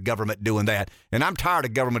tired of government doing that, and I'm tired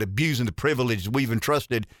of government abusing the privileges we've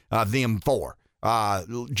entrusted them for.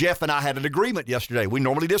 Jeff and I had an agreement yesterday. We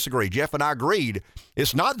normally disagree. Jeff and I agreed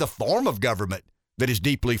it's not the form of government that is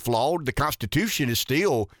deeply flawed. The Constitution is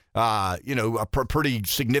still, a pretty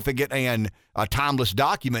significant and timeless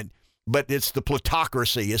document. But it's the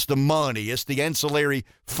plutocracy, it's the money, it's the ancillary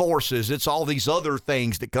forces, it's all these other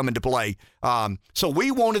things that come into play. So we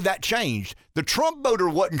wanted that changed. The Trump voter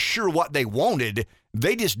wasn't sure what they wanted.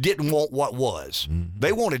 They just didn't want what was. Mm-hmm.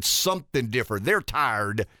 They wanted something different. They're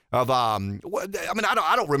tired of, I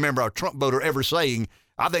don't remember a Trump voter ever saying,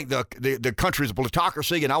 I think the country is a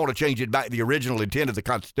plutocracy, and I want to change it back to the original intent of the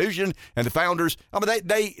Constitution and the founders. I mean,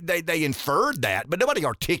 they inferred that, but nobody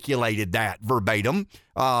articulated that verbatim.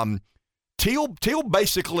 Teal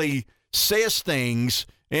basically says things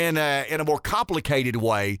in a more complicated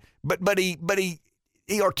way, but he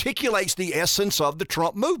articulates the essence of the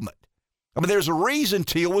Trump movement. I mean, there's a reason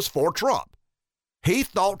Teal was for Trump. He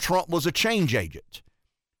thought Trump was a change agent.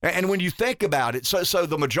 And when you think about it, so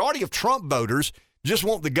the majority of Trump voters just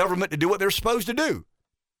want the government to do what they're supposed to do.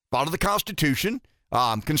 Follow the Constitution,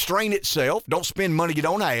 constrain itself, don't spend money you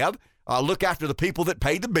don't have, look after the people that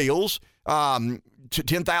pay the bills,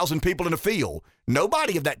 10,000 people in the field.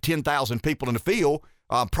 Nobody of that 10,000 people in the field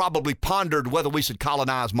probably pondered whether we should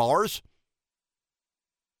colonize Mars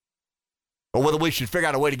or whether we should figure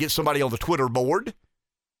out a way to get somebody on the Twitter board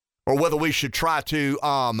or whether we should try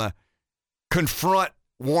to confront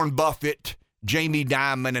Warren Buffett, Jamie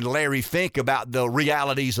Dimon, and Larry Fink about the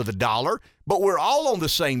realities of the dollar. But we're all on the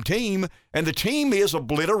same team, and the team is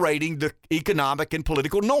obliterating the economic and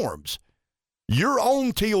political norms. Your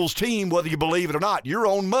own Teal's team, whether you believe it or not. Your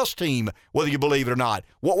own Musk team, whether you believe it or not.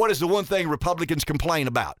 What is the one thing Republicans complain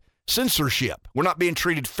about? Censorship. We're not being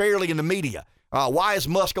treated fairly in the media. Why is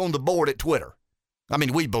Musk on the board at Twitter? I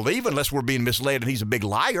mean, we believe, unless we're being misled and he's a big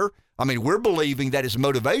liar, I mean, we're believing that his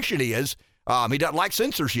motivation is he doesn't like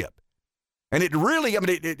censorship. And it really,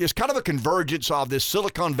 it's kind of a convergence of this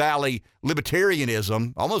Silicon Valley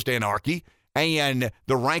libertarianism, almost anarchy, and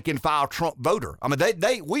the rank and file Trump voter. I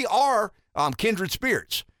mean, we are kindred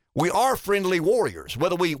spirits. We are friendly warriors.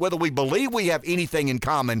 Whether we believe we have anything in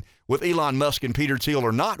common with Elon Musk and Peter Thiel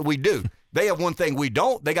or not, we do. They have one thing we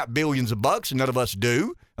don't. They got billions of bucks, and none of us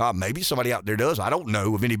do. Maybe somebody out there does. I don't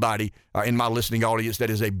know of anybody in my listening audience that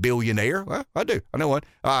is a billionaire. Well, I do. I know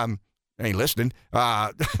one. Ain't listening.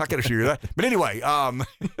 I can assure you that. But anyway,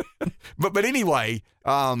 but anyway,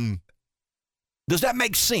 does that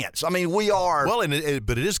make sense? I mean, we are. Well,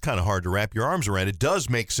 but it is kind of hard to wrap your arms around. It does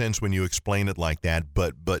make sense when you explain it like that.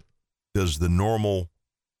 But does the normal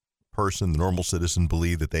person, the normal citizen,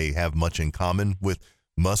 believe that they have much in common with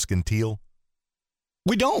Musk and Thiel?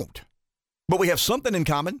 We don't. But we have something in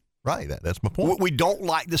common. Right, that's my point. We don't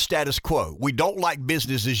like the status quo. We don't like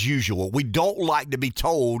business as usual. We don't like to be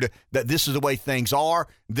told that this is the way things are,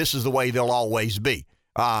 this is the way they'll always be.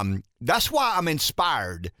 That's why I'm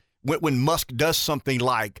inspired when Musk does something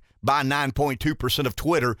like buy 9.2% of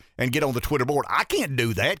Twitter and get on the Twitter board. I can't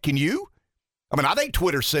do that. Can you? I mean, I think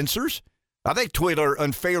Twitter censors. I think Twitter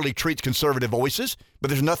unfairly treats conservative voices,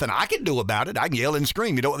 but there's nothing I can do about it. I can yell and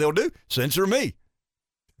scream. You know what they'll do? Censor me.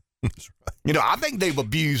 That's right. You know, I think they've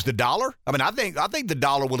abused the dollar. I mean, I think the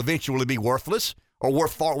dollar will eventually be worthless or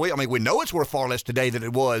worth far. I mean, we know it's worth far less today than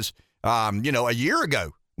it was, a year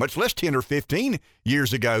ago, much less 10 or 15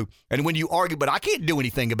 years ago. And when you argue, but I can't do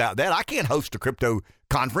anything about that. I can't host a crypto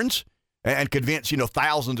conference and convince,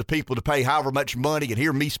 thousands of people to pay however much money and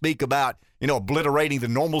hear me speak about, obliterating the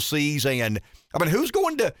normalcies. And I mean, who's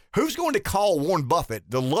going to call Warren Buffett,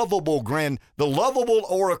 the lovable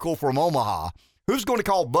oracle from Omaha? Who's going to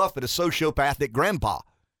call Buffett a sociopathic grandpa?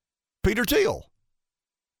 Peter Thiel.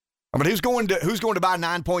 I mean, who's going to buy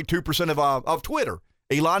 9.2% of Twitter?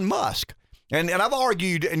 Elon Musk. And I've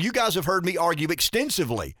argued, and you guys have heard me argue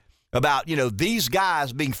extensively about, these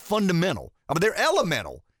guys being fundamental. I mean, they're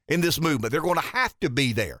elemental in this movement. They're going to have to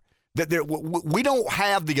be there. We don't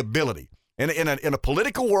have the ability in a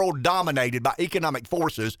political world dominated by economic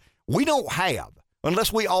forces. We don't have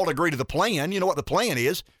unless we all agree to the plan. You know what the plan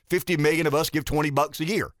is? 50 million of us give $20 a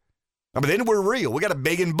year. I mean, then we're real. We got $1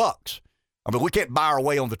 billion. I mean, we can't buy our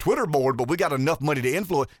way on the Twitter board, but we got enough money to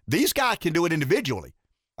influence. These guys can do it individually.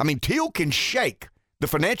 I mean, Teal can shake the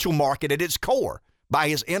financial market at its core by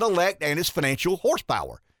his intellect and his financial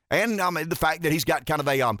horsepower. And the fact that he's got kind of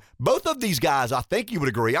a, both of these guys, I think you would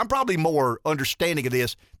agree. I'm probably more understanding of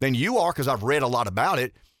this than you are because I've read a lot about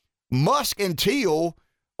it. Musk and Teal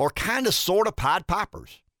are kind of sort of Pied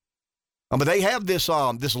Pipers. I mean, they have this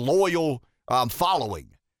loyal following.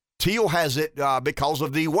 Teal has it because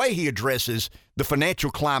of the way he addresses the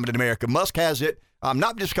financial climate in America. Musk has it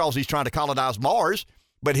not just because he's trying to colonize Mars,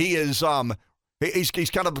 but he is he's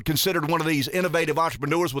kind of considered one of these innovative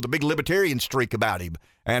entrepreneurs with a big libertarian streak about him.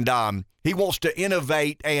 And he wants to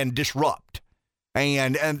innovate and disrupt.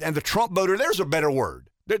 And the Trump voter, there's a better word.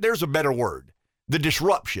 There's a better word. The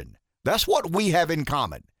disruption. That's what we have in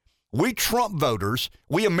common. We Trump voters,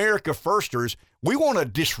 we America firsters, we want to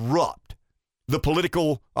disrupt the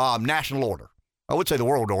political national order. I would say the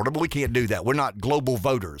world order, but we can't do that. We're not global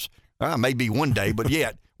voters. Maybe one day, but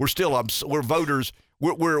yet we're still we're voters.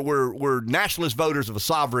 We're nationalist voters of a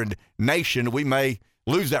sovereign nation. We may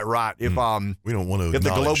lose that right if we don't want to if the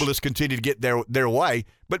globalists continue to get their way.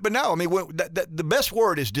 But no, I mean the best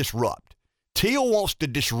word is disrupt. Teal wants to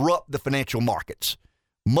disrupt the financial markets.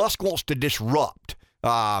 Musk wants to disrupt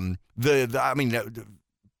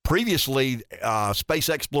previously space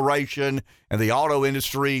exploration and the auto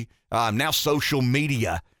industry, now social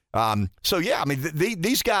media. So yeah, I mean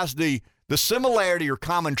these guys, the similarity or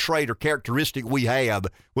common trait or characteristic we have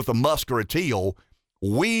with a Musk or a Teal,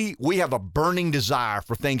 we have a burning desire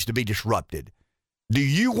for things to be disrupted. Do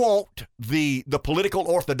you want the political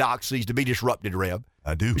orthodoxies to be disrupted, Rev?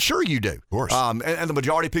 I do. Sure you do. Of course. And the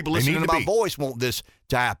majority of people listening to my voice want this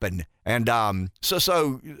to happen. And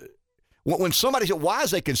so when somebody said, why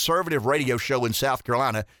is a conservative radio show in South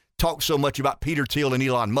Carolina talk so much about Peter Thiel and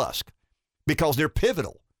Elon Musk? Because they're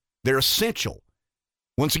pivotal. They're essential.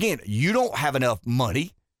 Once again, you don't have enough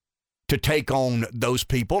money to take on those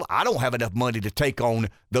people. I don't have enough money to take on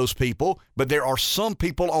those people, but there are some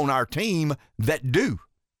people on our team that do.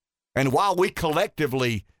 And while we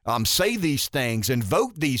collectively say these things and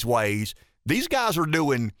vote these ways, these guys are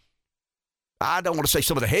doing, I don't want to say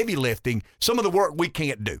some of the heavy lifting, some of the work we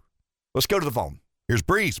can't do. Let's go to the phone. Here's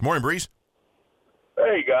Breeze. Morning, Breeze.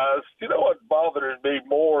 Hey, guys. You know what bothers me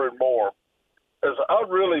more and more is I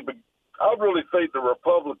really think the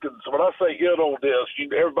Republicans, when I say in on this,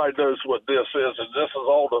 everybody knows what this is, and this is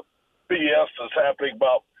all the BS that's happening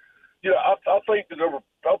about, I think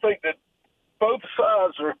that both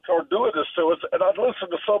sides are doing this to us, and I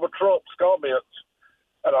listened to some of Trump's comments,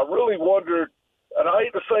 and I really wondered, and I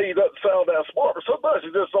hate to say he doesn't sound that smart, but sometimes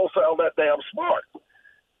he just don't sound that damn smart.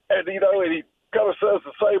 And, and he kind of says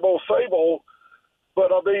the same old, but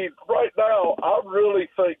I mean, right now, I really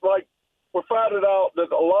think, like, we're finding out that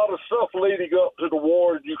a lot of stuff leading up to the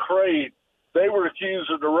war in Ukraine, they were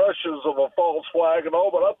accusing the Russians of a false flag and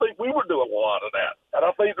all, but I think we were doing a lot of that. And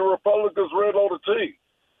I think the Republicans were in on it too.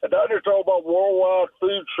 And now they're talking about worldwide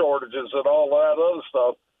food shortages and all that other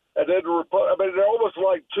stuff. And then they're almost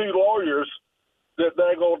like two lawyers that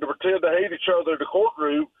they're going to pretend to hate each other in the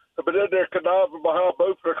courtroom, but then they're conniving behind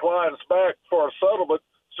both their clients' back for a settlement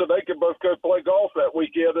so they can both go play golf that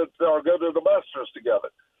weekend or go to the Masters together.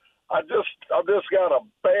 I've just got a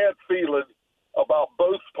bad feeling about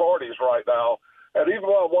both parties right now. And even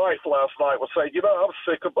my wife last night was saying, I'm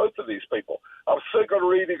sick of both of these people. I'm sick of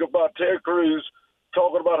reading about Ted Cruz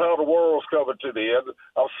talking about how the world's coming to the end.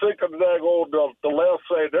 I'm sick of the left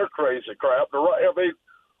saying they're crazy crap.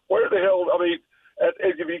 Where the hell, and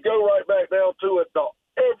if you go right back down to it,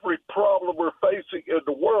 every problem we're facing in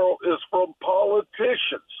the world is from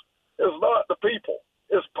politicians. It's not the people.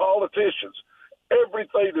 It's politicians.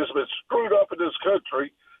 Everything that's been screwed up in this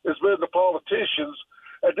country has been the politicians,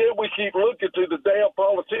 and then we keep looking to the damn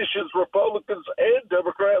politicians, Republicans and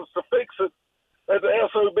Democrats, to fix it, and the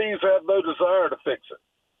SOBs have no desire to fix it.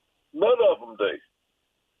 None of them do.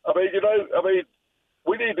 We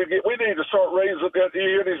need to start raising that.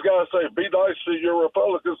 You hear these guys say, "Be nice to your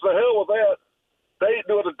Republicans." The hell with that. They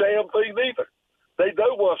ain't doing a damn thing neither. They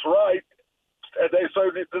know what's right, and they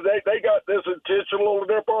got this intentional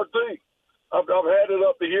on their part too. I've had it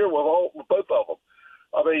up to here with both of them.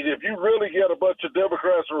 If you really get a bunch of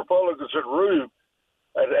Democrats and Republicans in a room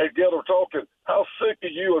and get them talking, how sick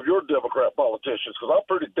are you of your Democrat politicians? Because I'm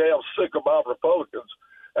pretty damn sick of my Republicans,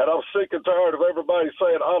 and I'm sick and tired of everybody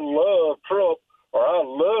saying, I love Trump, or I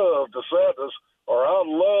love DeSantis, or I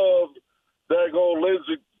love daggone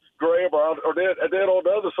Lindsey Graham, and then on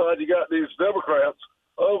the other side, you got these Democrats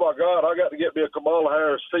oh my God, I got to get me a Kamala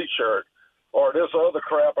Harris T-shirt, or this other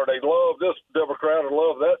crap, or they love this Democrat or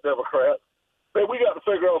love that Democrat. Man, we got to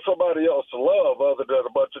figure out somebody else to love other than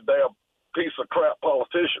a bunch of damn piece of crap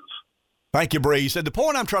politicians. Thank you, Breeze. And the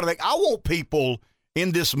point I'm trying to make, I want people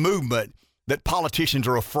in this movement that politicians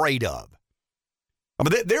are afraid of. I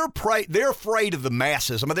mean, they're afraid of the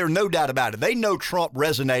masses. I mean, there's no doubt about it. They know Trump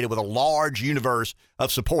resonated with a large universe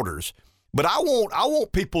of supporters. But I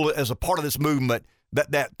want people as a part of this movement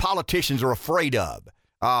that politicians are afraid of.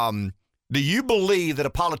 Do you believe that a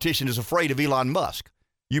politician is afraid of Elon Musk?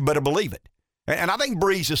 You better believe it. And I think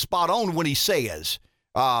Breeze is spot on when he says,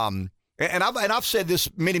 and I've said this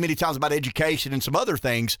many, many times about education and some other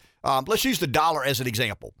things. Let's use the dollar as an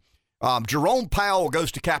example. Jerome Powell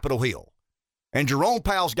goes to Capitol Hill. And Jerome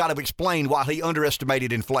Powell's got to explain why he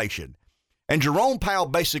underestimated inflation. And Jerome Powell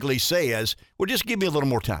basically says, well, just give me a little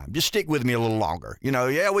more time. Just stick with me a little longer. We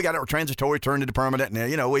got it transitory, turned into permanent,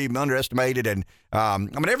 and, we underestimated. And,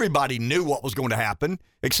 everybody knew what was going to happen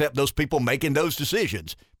except those people making those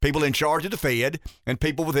decisions, people in charge of the Fed and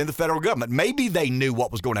people within the federal government. Maybe they knew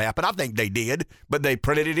what was going to happen. I think they did, but they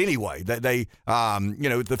printed it anyway. The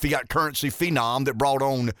fiat currency phenom that brought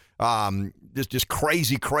on this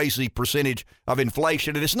crazy percentage of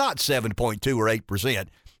inflation. And it's not 7.2 or 8%.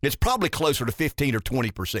 It's probably closer to 15 or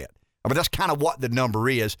 20%. I mean, that's kind of what the number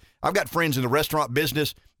is. I've got friends in the restaurant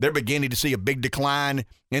business. They're beginning to see a big decline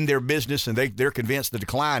in their business, and they're convinced the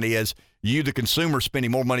decline is you, the consumer, spending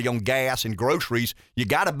more money on gas and groceries. You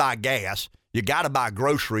got to buy gas. You got to buy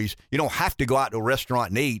groceries. You don't have to go out to a restaurant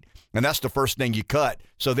and eat, and that's the first thing you cut.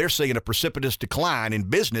 So they're seeing a precipitous decline in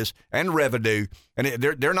business and revenue, and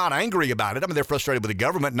they're not angry about it. I mean, they're frustrated with the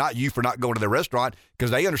government, not you for not going to the restaurant,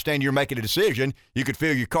 because they understand you're making a decision. You could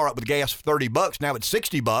fill your car up with gas for $30. Now it's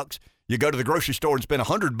 $60. You go to the grocery store and spend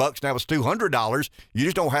 $100. Now it's $200. You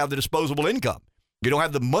just don't have the disposable income. You don't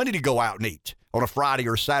have the money to go out and eat on a Friday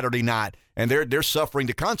or Saturday night, and they're suffering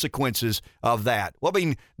the consequences of that. Well, I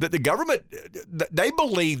mean, the government, they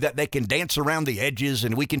believe that they can dance around the edges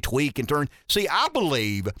and we can tweak and turn. See, I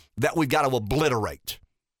believe that we've got to obliterate,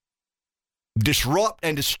 disrupt,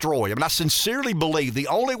 and destroy. I mean, I sincerely believe the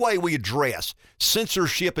only way we address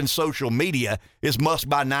censorship in social media is must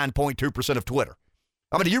buy 9.2% of Twitter.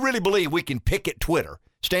 I mean, do you really believe we can picket Twitter,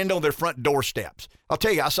 stand on their front doorsteps? I'll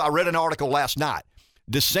tell you, I read an article last night.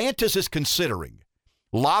 DeSantis is considering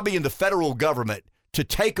lobbying the federal government to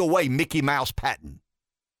take away Mickey Mouse patent.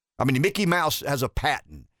 I mean, Mickey Mouse has a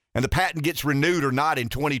patent, and the patent gets renewed or not in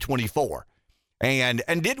 2024. And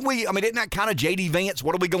didn't we, I mean, isn't that kind of J.D. Vance?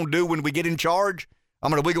 What are we going to do when we get in charge? I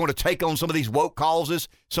mean, are we going to take on some of these woke causes,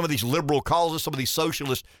 some of these liberal causes, some of these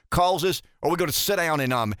socialist causes? Or are we going to sit down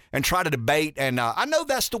and try to debate? And I know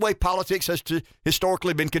that's the way politics has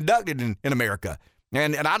historically been conducted in America.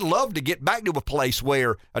 And I'd love to get back to a place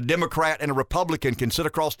where a Democrat and a Republican can sit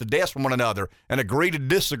across the desk from one another and agree to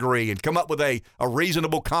disagree and come up with a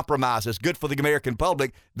reasonable compromise that's good for the American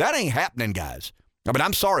public. That ain't happening, guys. I mean,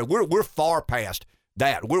 I'm sorry. We're far past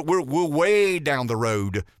that. We're way down the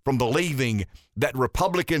road from believing that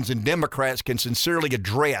Republicans and Democrats can sincerely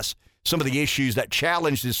address some of the issues that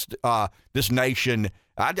challenge this nation.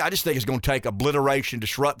 I just think it's going to take obliteration,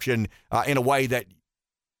 disruption in a way that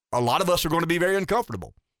a lot of us are going to be very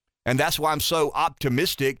uncomfortable. And that's why I'm so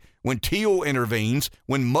optimistic when Thiel intervenes,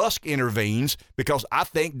 when Musk intervenes, because I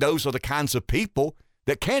think those are the kinds of people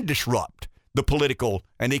that can disrupt the political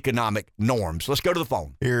and economic norms. Let's go to the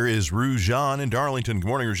phone. Here is Rujan in Darlington. Good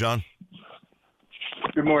morning, Rujan.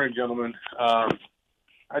 Good morning, gentlemen. I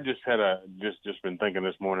just had just been thinking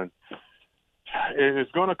this morning.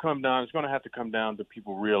 It's going to come down. It's going to have to come down to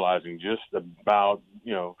people realizing just about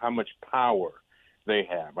how much power they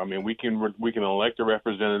have. I mean, we can elect a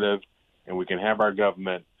representative and we can have our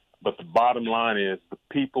government, but the bottom line is the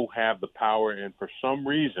people have the power, and for some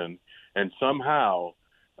reason and somehow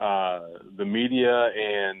the media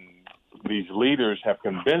and these leaders have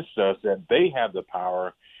convinced us that they have the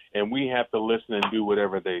power and we have to listen and do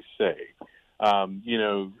whatever they say.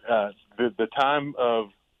 The time of,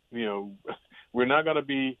 we're not going to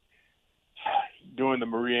be doing the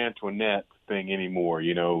Marie Antoinette thing anymore,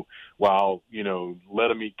 while, let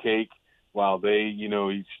them eat cake while they,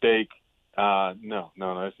 eat steak. No,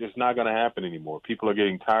 it's not going to happen anymore. People are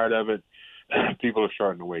getting tired of it. People are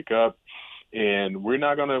starting to wake up, and we're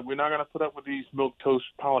not going to put up with these milquetoast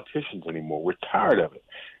politicians anymore. We're tired of it.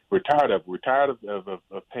 We're tired of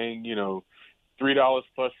paying, $3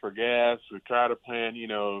 plus for gas. We're tired of paying,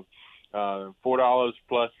 $4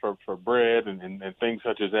 plus for bread and things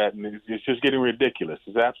such as that. And it's just getting ridiculous.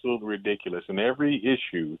 It's absolutely ridiculous. And every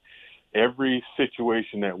issue, every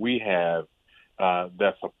situation that we have,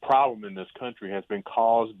 that's a problem in this country has been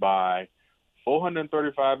caused by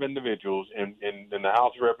 435 individuals in the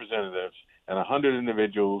House of Representatives and 100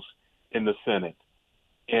 individuals in the Senate,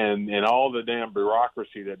 and all the damn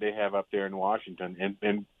bureaucracy that they have up there in Washington.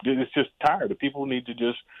 And it's just tired. The people need to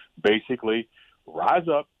just basically rise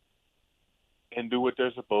up and do what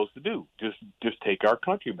they're supposed to do. Just take our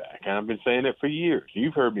country back. And I've been saying it for years.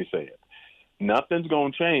 You've heard me say it. Nothing's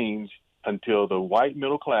going to change until the white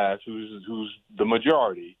middle class, who's the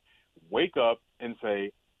majority, wake up and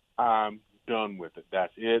say, I'm done with it.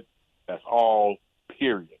 That's it. That's all,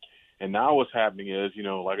 period. And now what's happening is,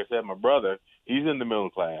 like I said, my brother, he's in the middle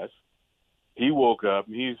class. He woke up,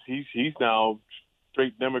 and he's now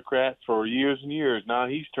straight Democrat for years and years. Now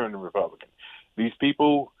he's turning Republican. These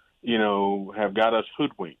people, have got us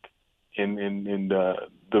hoodwinked. And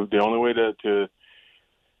the only way to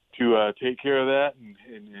take care of that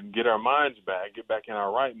and get our minds back, get back in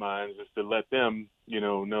our right minds, is to let them,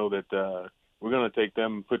 know that we're going to take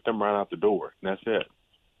them and put them right out the door. And that's it.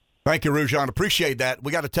 Thank you, Rujan. Appreciate that.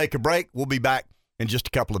 We got to take a break. We'll be back in just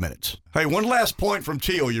a couple of minutes. Hey, one last point from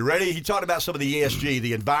Teal. You ready? He talked about some of the ESG,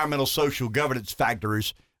 the environmental social governance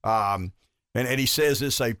factors, and he says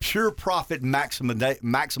it's a pure profit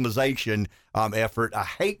maximization effort, a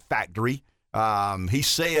hate factory. He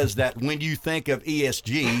says that when you think of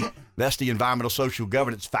ESG, that's the environmental social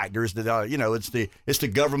governance factors that it's the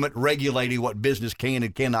government regulating what business can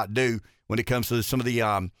and cannot do when it comes to some of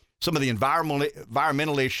the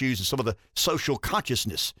environmental issues and some of the social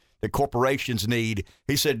consciousness that corporations need.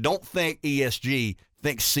 He said, don't think ESG,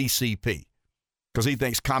 think CCP, because he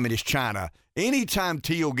thinks communist China. Anytime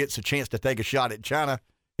Teal gets a chance to take a shot at China,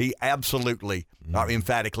 he absolutely,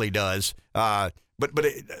 emphatically does. But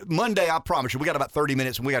Monday, I promise you, we got about 30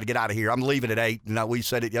 minutes and we got to get out of here. I'm leaving at 8. And we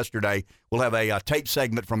said it yesterday. We'll have a tape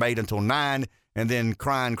segment from 8 until 9. And then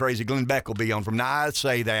Crying Crazy Glenn Beck will be on from 9. I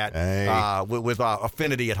say that with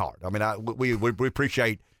affinity at heart. I mean, we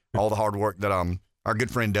appreciate all the hard work that our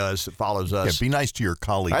good friend does that follows us. Yeah, be nice to your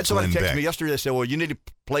colleague. I had somebody Glenn text Beck. me yesterday. They said, well, you need to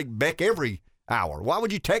play Beck every hour. Why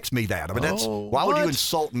would you text me that? I mean, why would you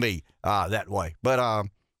insult me that way? But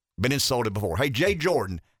been insulted before. Hey, Jay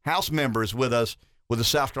Jordon, House member, is with us with the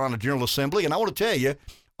South Carolina General Assembly. And I want to tell you,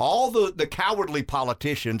 all the cowardly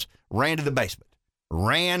politicians ran to the basement,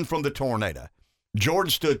 ran from the tornado.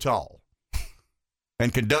 Jordan stood tall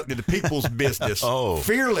and conducted the people's business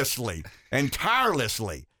fearlessly and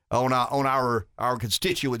tirelessly on our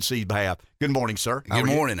constituency's behalf. Good morning, sir. Good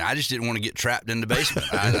morning. I just didn't want to get trapped in the basement.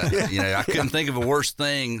 I couldn't think of a worse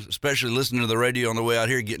thing, especially listening to the radio on the way out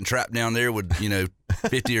here, getting trapped down there with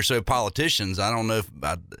 50 or so politicians. I don't know if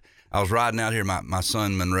I was riding out here. My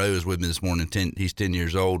son Monroe is with me this morning. He's 10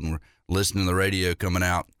 years old, and we're listening to the radio coming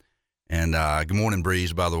out. And good morning,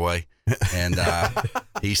 Breeze, by the way. And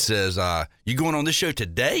he says, you going on this show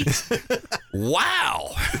today? Wow.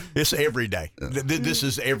 It's every day. This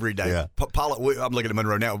is every day. Yeah. I'm looking at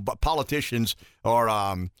Monroe now. But politicians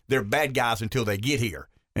are they're bad guys until they get here,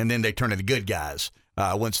 and then they turn into good guys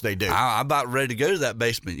once they do. I'm about ready to go to that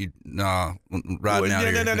basement. Riding out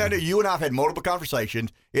here. No. You and I have had multiple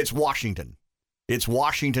conversations. It's Washington. It's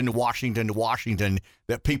Washington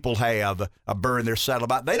that people have a burr in their saddle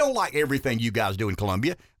about. They don't like everything you guys do in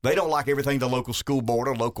Columbia. They don't like everything the local school board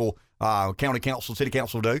or local county council, city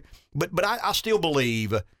council do. But I still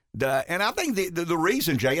believe that, and I think the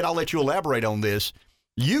reason, Jay, and I'll let you elaborate on this,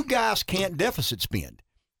 you guys can't deficit spend.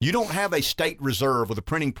 You don't have a state reserve with a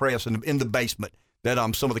printing press in the basement that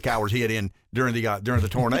some of the cowards hid in during the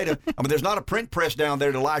tornado. I mean, there's not a print press down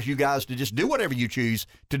there that allows you guys to just do whatever you choose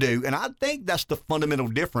to do. And I think that's the fundamental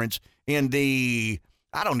difference in the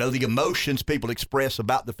emotions people express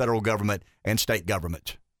about the federal government and state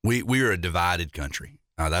government. We are a divided country.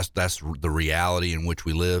 That's the reality in which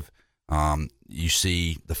we live. You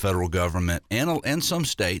see the federal government and some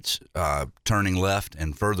states turning left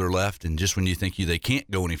and further left, and just when you think they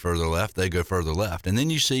can't go any further left, they go further left. And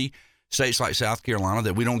then you see states like South Carolina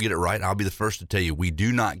that we don't get it right. I'll be the first to tell you, we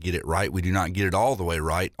do not get it right. We do not get it all the way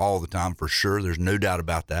right all the time, for sure. There's no doubt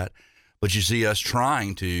about that. But you see us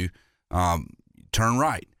trying to turn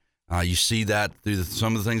right. You see that through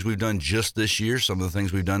some of the things we've done just this year, some of the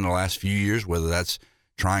things we've done in the last few years, whether that's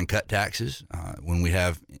try and cut taxes when we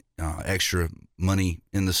have extra money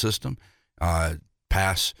in the system,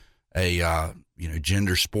 pass a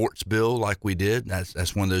gender sports bill like we did.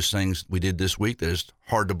 That's one of those things we did this week that is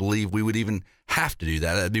hard to believe we would even have to do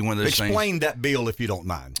that. That'd be one of those things. Explain that bill if you don't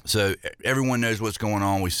mind. So everyone knows what's going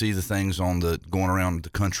on. We see the things going around the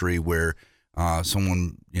country where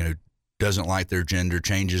someone doesn't like their gender,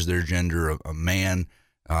 changes their gender. A man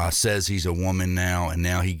says he's a woman now, and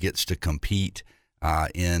now he gets to compete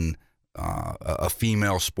in a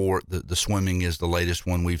female sport. The swimming is the latest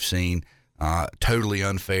one we've seen. Totally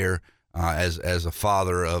unfair. As a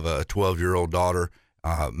father of a 12-year-old daughter,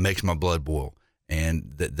 makes my blood boil.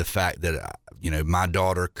 And the fact that my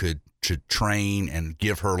daughter should train and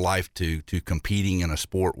give her life to competing in a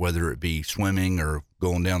sport, whether it be swimming or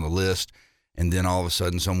going down the list, and then all of a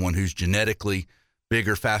sudden someone who's genetically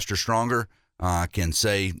bigger, faster, stronger can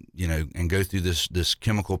say, and go through this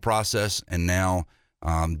chemical process, and now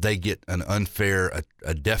they get an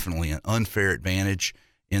definitely an unfair advantage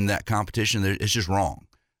in that competition. It's just wrong.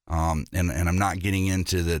 And I'm not getting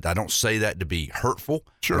into that. I don't say that to be hurtful.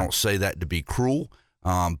 Sure. I don't say that to be cruel,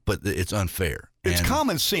 but it's unfair. It's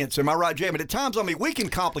common sense. Am I right, Jay? But at times, we can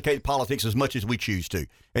complicate politics as much as we choose to.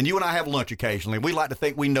 And you and I have lunch occasionally. We like to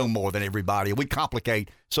think we know more than everybody. We complicate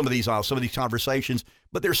some of these conversations.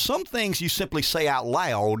 But there's some things you simply say out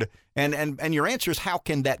loud, and your answer is, how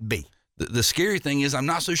can that be? The scary thing is, I'm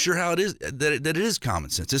not so sure how it is that it is common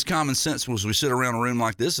sense. It's common sense as we sit around a room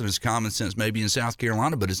like this, and it's common sense maybe in South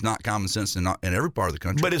Carolina, but it's not common sense in every part of the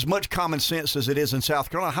country. But as much common sense as it is in South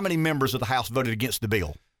Carolina, how many members of the House voted against the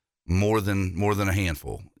bill? More than a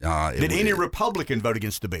handful. Did any Republican vote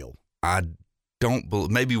against the bill? I don't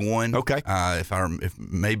believe, maybe one. Okay. I'm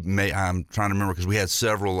trying to remember, because we had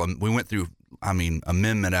several. We went through,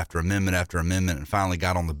 amendment after amendment after amendment, and finally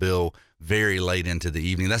got on the bill very late into the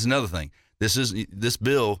evening. That's another thing. This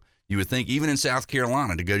bill, you would think, even in South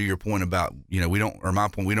Carolina, to go to your point about, my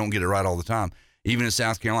point, we don't get it right all the time. Even in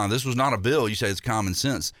South Carolina, this was not a bill. You say it's common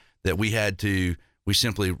sense that we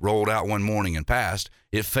simply rolled out one morning and passed.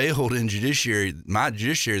 It failed in my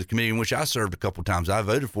judiciary, the committee in which I served a couple of times. I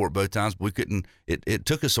voted for it both times, but we couldn't. It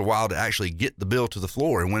took us a while to actually get the bill to the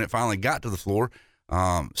floor. And when it finally got to the floor,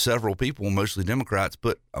 several people, mostly Democrats,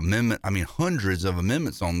 put hundreds of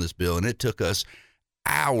amendments on this bill, and it took us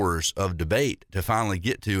hours of debate to finally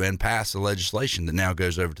get to and pass the legislation that now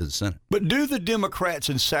goes over to the Senate. But do the Democrats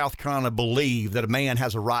in South Carolina believe that a man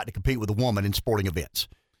has a right to compete with a woman in sporting events?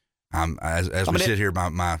 As we sit here,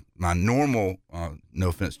 my normal, no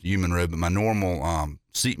offense to you, Monroe, but my normal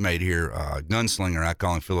seatmate here, gunslinger, I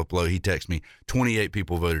call him Philip Lowe, he texts me, 28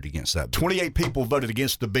 people voted against that bill. 28 people voted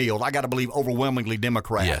against the bill. I got to believe overwhelmingly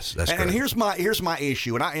Democrat. Yes, that's correct. And here's my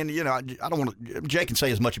issue, and I don't want to. Jay can say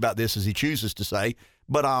as much about this as he chooses to say,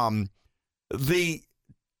 but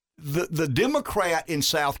the Democrat in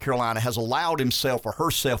South Carolina has allowed himself or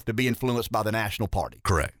herself to be influenced by the national party.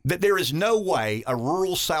 Correct. That there is no way a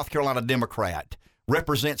rural South Carolina Democrat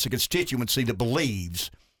represents a constituency that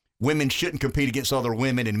believes women shouldn't compete against other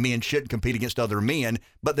women and men shouldn't compete against other men.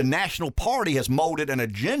 But the national party has molded an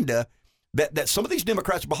agenda that some of these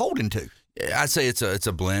Democrats are beholden to. I'd say it's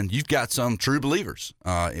a blend. You've got some true believers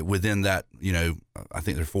within that. I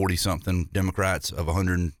think there are 40-something Democrats of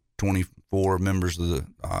 124 members of the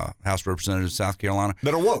House Representatives of South Carolina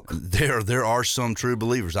that are woke. There are some true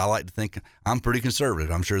believers. I like to think I'm pretty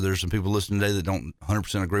conservative. I'm sure there's some people listening today that don't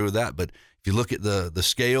 100% agree with that. But if you look at the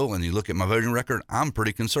scale and you look at my voting record, I'm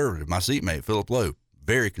pretty conservative. My seatmate, Philip Lowe,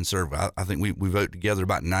 very conservative. I think we vote together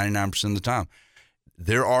about 99% of the time.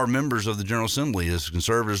 There are members of the General Assembly, as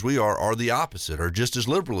conservative as we are the opposite, or just as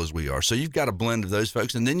liberal as we are. So you've got a blend of those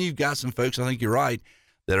folks. And then you've got some folks, I think you're right,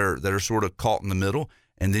 that are sort of caught in the middle.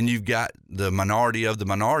 And then you've got the minority of the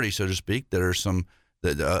minority, so to speak, that are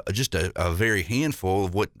just a very handful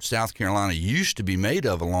of what South Carolina used to be made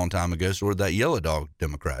of a long time ago. Sort of that yellow dog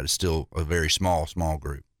Democrat is still a very small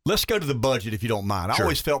group. Let's go to the budget, if you don't mind. Sure. I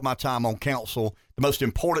always felt my time on council, the most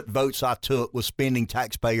important votes I took was spending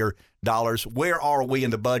taxpayer dollars. Where are we in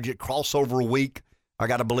the budget? Crossover week, I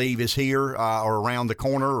got to believe, is here or around the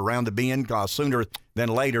corner, around the bend, sooner than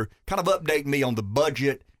later. Kind of update me on the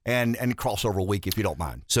budget and crossover week, if you don't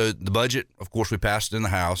mind. So the budget, of course, we passed in the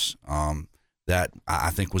House. That I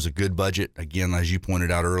think was a good budget. Again, as you pointed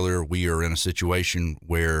out earlier, we are in a situation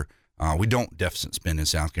where we don't deficit spend in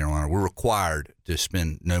South Carolina. We're required to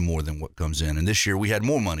spend no more than what comes in. And this year we had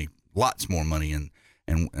more money, lots more money, and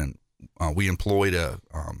we employed and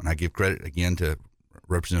I give credit again to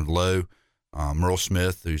Representative Lowe, Merle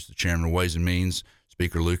Smith, who's the chairman of Ways and Means,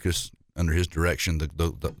 Speaker Lucas, under his direction.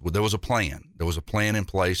 There was a plan. There was a plan in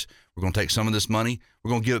place. We're going to take some of this money. We're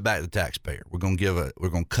going to give it back to the taxpayer. We're going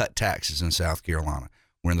to cut taxes in South Carolina.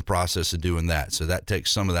 We're in the process of doing that. So that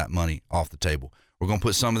takes some of that money off the table. We're going to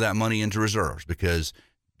put some of that money into reserves because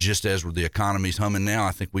just as the economy's humming now,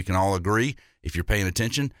 I think we can all agree, if you're paying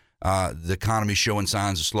attention, the economy's showing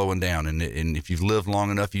signs of slowing down. And if you've lived long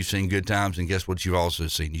enough, you've seen good times. And guess what you've also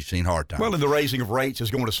seen? You've seen hard times. Well, and the raising of rates is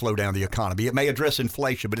going to slow down the economy. It may address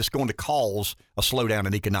inflation, but it's going to cause a slowdown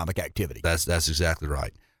in economic activity. That's exactly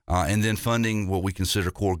right. and then funding what we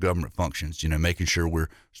consider core government functions, making sure we're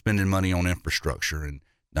spending money on infrastructure. And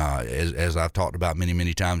as I've talked about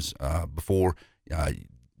many times before,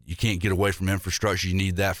 you can't get away from infrastructure. You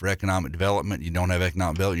need that for economic development. You don't have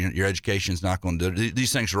economic development, your education's not going to do it.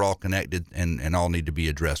 These things are all connected and all need to be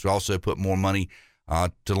addressed. We also put more money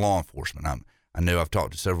to law enforcement. I know I've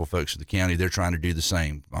talked to several folks in the county. They're trying to do the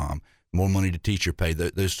same. More money to teacher pay,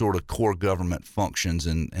 those sort of core government functions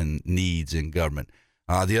and needs in government.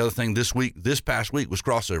 The other thing this past week was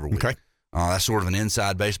crossover week. Okay. That's sort of an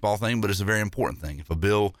inside baseball thing, but it's a very important thing. If a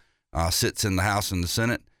bill sits in the House and the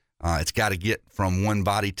Senate, it's got to get from one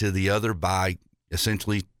body to the other by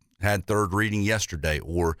essentially had third reading yesterday,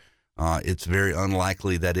 or it's very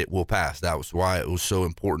unlikely that it will pass. That was why it was so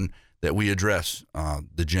important that we address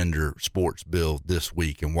the gender sports bill this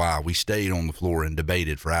week, and why we stayed on the floor and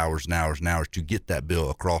debated for hours and hours and hours to get that bill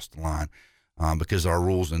across the line, because our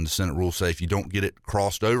rules and the Senate rules say if you don't get it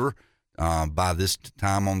crossed over by this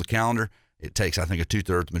time on the calendar, it takes, I think, a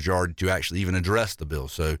 2/3 majority to actually even address the bill.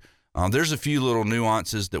 So there's a few little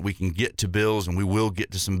nuances that we can get to bills, and we will get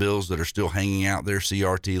to some bills that are still hanging out there,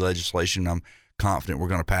 CRT legislation. I'm confident we're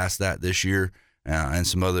going to pass that this year, and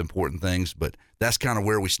some other important things, but that's kind of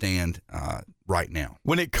where we stand right now.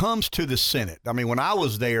 When it comes to the Senate, I mean, when I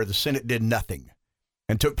was there, the Senate did nothing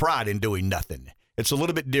and took pride in doing nothing. It's a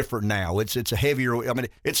little bit different now. It's a heavier, I mean,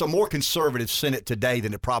 it's a more conservative Senate today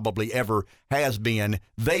than it probably ever has been.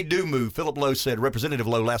 They do move. Philip Lowe said, Representative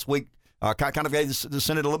Lowe last week, kind of gave the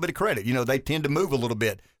Senate a little bit of credit. They tend to move a little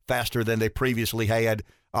bit faster than they previously had.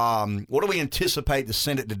 What do we anticipate the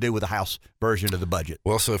Senate to do with the House version of the budget?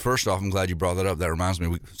 Well, so first off, I'm glad you brought that up. That reminds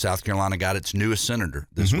me, South Carolina got its newest senator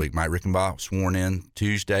this week. Mike Rickenbaugh sworn in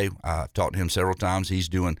Tuesday. I've talked to him several times.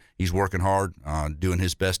 He's working hard, doing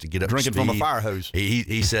his best to get up drinking to speed. From a fire hose.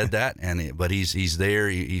 He said that, but he's there.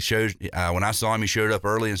 He shows. When I saw him, he showed up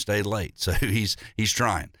early and stayed late. So he's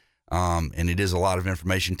trying. And it is a lot of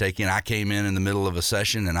information to take in. I came in the middle of a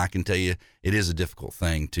session, and I can tell you it is a difficult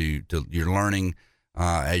thing to you're learning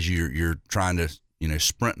as you're trying to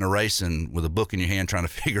sprint in a race and with a book in your hand trying to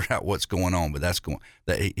figure out what's going on. But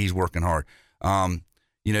he's working hard.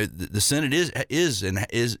 The Senate is and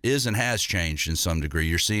has changed in some degree.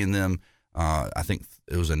 You're seeing them. I think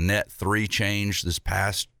it was a net 3 change this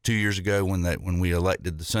past 2 years ago when we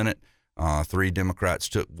elected the Senate. 3 Democrats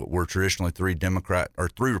took what were traditionally 3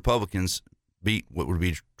 Republicans beat what would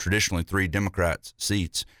be traditionally 3 Democrats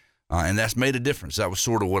seats, and that's made a difference. That was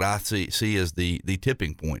sort of what I see as the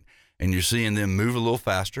tipping point. And you're seeing them move a little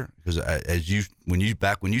faster because when you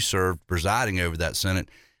served presiding over that Senate,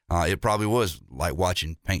 it probably was like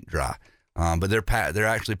watching paint dry. But they're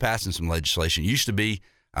actually passing some legislation. It used to be,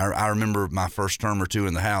 I remember my first term or two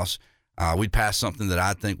in the House. We'd pass something that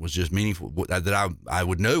I think was just meaningful, that I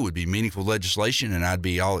would know would be meaningful legislation, and I'd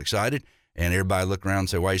be all excited. And everybody look around and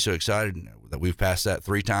say, why are you so excited? That we've passed that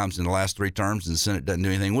 3 times in the last 3 terms, and the Senate doesn't do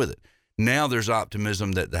anything with it. Now there's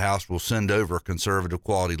optimism that the House will send over conservative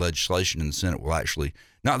quality legislation, and the Senate will actually,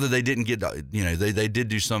 not that they didn't get, they did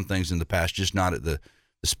do some things in the past, just not at the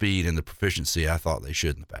speed and the proficiency I thought they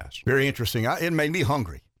should in the past. Very interesting. It made me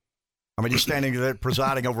hungry. I mean, just standing there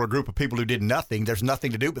presiding over a group of people who did nothing. There's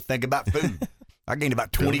nothing to do but think about food. I gained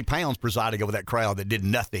about 20 pounds presiding over that crowd that did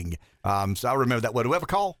nothing. So I remember that. Well, do we have a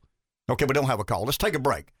call? Okay, we don't have a call. Let's take a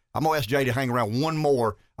break. I'm going to ask Jay to hang around one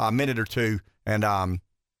more minute or two,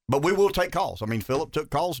 but we will take calls. I mean, Philip took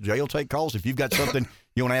calls. Jay will take calls. If you've got something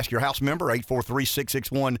you want to ask your House member,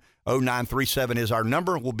 843-661-0937 is our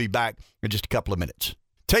number. We'll be back in just a couple of minutes.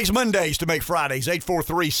 Takes Mondays to make Fridays.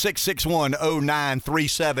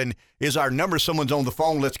 843-661-0937 is our number. Someone's on the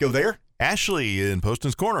phone. Let's go there. Ashley in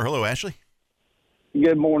Poston's Corner. Hello, Ashley.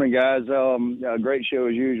 Good morning, guys. Great show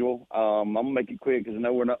as usual. I'm going to make it quick because I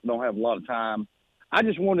know we don't have a lot of time. I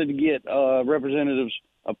just wanted to get Representative's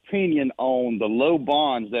opinion on the low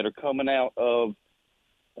bonds that are coming out of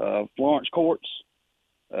Florence courts,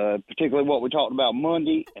 particularly what we talked about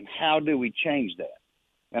Monday, and how do we change that?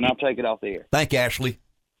 And I'll take it off the air. Thank you, Ashley.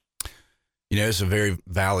 It's a very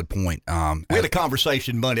valid point. We had a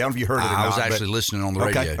conversation Monday. I don't know if you heard it or not. I was actually listening on the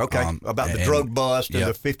radio. Okay. About the drug bust and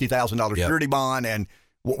the $50,000 surety bond and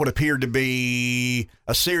what would appear to be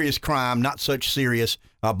a serious crime, not such serious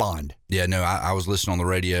bond. Yeah, no, I was listening on the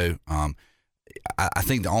radio. I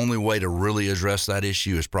think the only way to really address that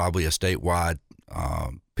issue is probably a statewide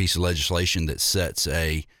piece of legislation that sets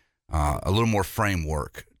a little more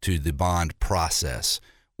framework to the bond process,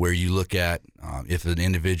 where you look at if an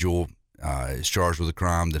individual is charged with a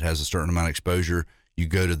crime that has a certain amount of exposure, you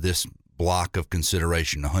go to this block of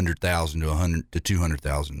consideration, $100,000 to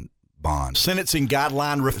 $200,000 bond. Sentencing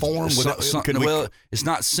guideline reform? Well, it's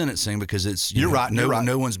not sentencing because it's you're right.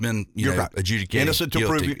 No one's been right. adjudicated innocent to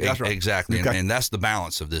prove. That's right. Exactly, Okay. and that's the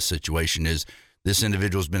balance of this situation. Is this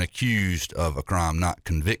individual's been accused of a crime, not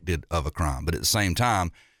convicted of a crime, but at the same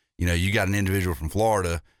time, you got an individual from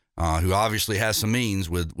Florida who obviously has some means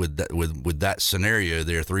with that scenario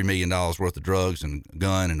there, $3 million worth of drugs and a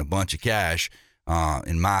gun and a bunch of cash.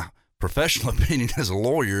 In my professional opinion as a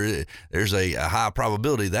lawyer, there's a high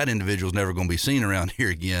probability that individual's never going to be seen around here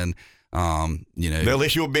again. They'll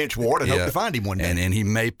issue a bench warrant and hope to find him one day. And he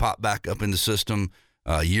may pop back up in the system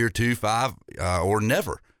year 2, 5, or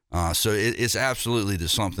never. So it's absolutely that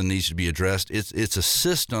something needs to be addressed. It's a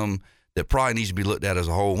system that probably needs to be looked at as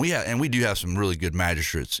a whole. And we do have some really good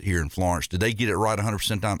magistrates here in Florence. Did they get it right 100%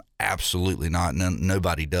 of the time? Absolutely not.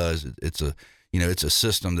 Nobody does. It's a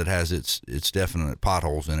system that has its definite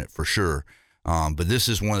potholes in it for sure. But this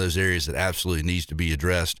is one of those areas that absolutely needs to be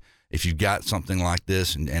addressed. If you've got something like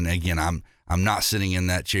this, and again, I'm not sitting in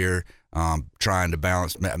that chair trying to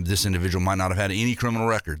balance. This individual might not have had any criminal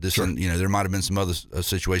record. Sure. There might have been some other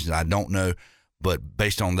situations I don't know. But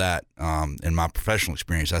based on that, in my professional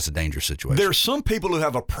experience, that's a dangerous situation. There are some people who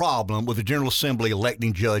have a problem with the General Assembly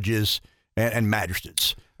electing judges and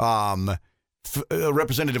magistrates.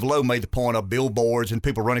 Representative Lowe made the point of billboards and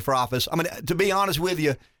people running for office. I mean, to be honest with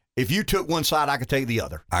you, if you took one side, I could take the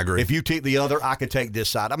other. I agree. If you take the other, I could take this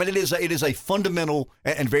side. I mean, it is a fundamental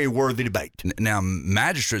and very worthy debate. Now,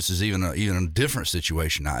 magistrates is even a different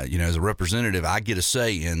situation. As a representative, I get a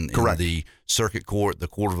say in the circuit court, the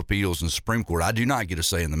Court of Appeals, and the Supreme Court. I do not get a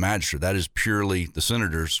say in the magistrate. That is purely the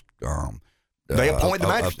senators. They appoint the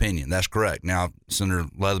magistrate. Opinion. That's correct. Now, Senator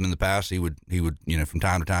Leatherman in the past, he would from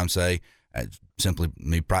time to time say, simply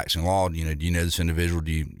me practicing law, do you know this individual?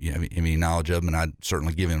 Do you have any knowledge of him? And I'd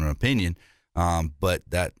certainly give him an opinion. But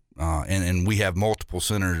that, and we have multiple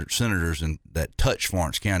senators that touch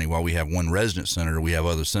Florence County. While we have one resident senator, we have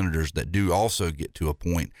other senators that do also get to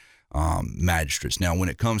appoint magistrates. Now, when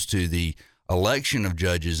it comes to the election of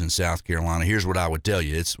judges in South Carolina, here's what I would tell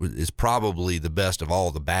you. It's probably the best of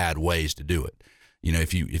all the bad ways to do it.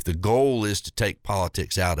 If the goal is to take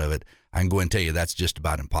politics out of it, I can go ahead and tell you that's just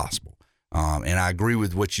about impossible. And I agree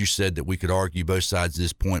with what you said that we could argue both sides at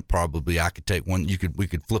this point. Probably I could take one. We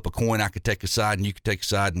could flip a coin. I could take a side and you could take a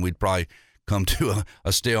side, and we'd probably come to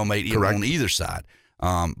a stalemate on either side.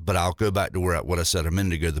 But I'll go back to what I said a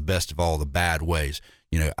minute ago, the best of all the bad ways.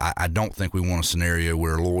 I don't think we want a scenario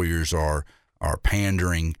where lawyers are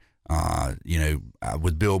pandering,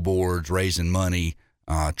 with billboards, raising money,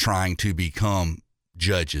 trying to become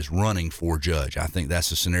judges, running for judge. I think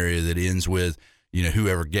that's a scenario that ends with,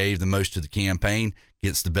 whoever gave the most to the campaign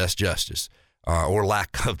gets the best justice, or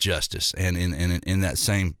lack of justice. And in that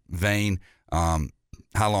same vein, how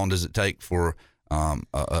long does it take for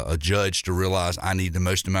a judge to realize I need the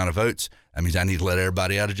most amount of votes? That means I need to let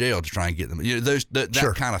everybody out of jail to try and get them.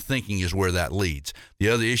 That kind of thinking is where that leads. The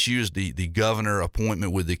other issue is the governor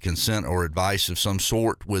appointment with the consent or advice of some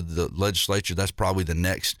sort with the legislature. That's probably the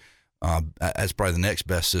next. That's probably the next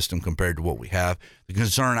best system compared to what we have. The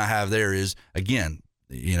concern I have there is, again,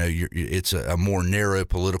 it's a more narrow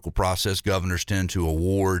political process. Governors tend to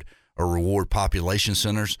award or reward population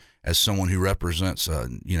centers as someone who represents,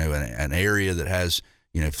 an area that has,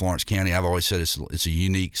 Florence County. I've always said it's a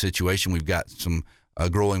unique situation. We've got a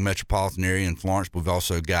growing metropolitan area in Florence, but we've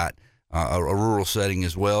also got a rural setting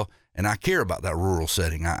as well. And I care about that rural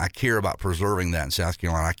setting. I care about preserving that in South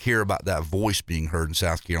Carolina. I care about that voice being heard in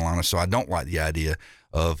South Carolina. So I don't like the idea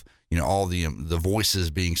of, all the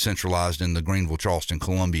voices being centralized in the Greenville, Charleston,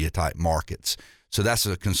 Columbia type markets. So that's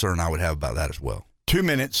a concern I would have about that as well. 2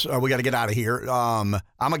 minutes. We got to get out of here. I'm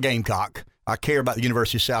a Gamecock. I care about the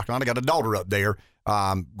University of South Carolina. I got a daughter up there.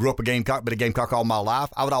 Grew up a Gamecock, been a Gamecock all my life.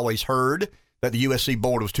 I would always heard that the USC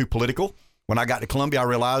board was too political. When I got to Columbia, I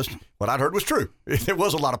realized what I'd heard was true. There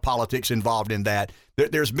was a lot of politics involved in that.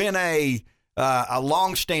 There's been a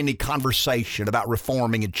long-standing conversation about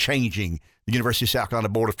reforming and changing the University of South Carolina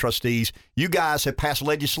Board of Trustees. You guys have passed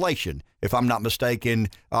legislation, if I'm not mistaken.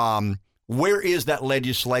 Where is that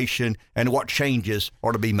legislation and what changes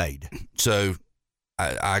are to be made? So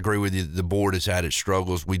I agree with you. The board has had its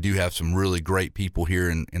struggles. We do have some really great people here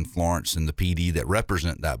in Florence and the PD that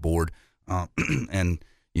represent that board. And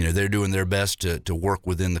they're doing their best to work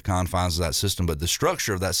within the confines of that system, but the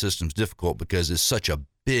structure of that system is difficult because it's such a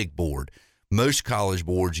big board. Most college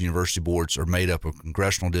boards, university boards, are made up of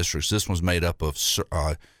congressional districts. This one's made up of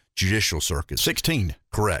judicial circuits. 16.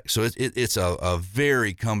 Correct. So it's a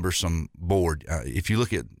very cumbersome board. If you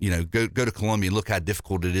look at, go to Columbia and look how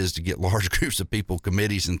difficult it is to get large groups of people,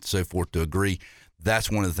 committees, and so forth to agree.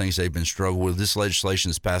 That's one of the things they've been struggling with. This legislation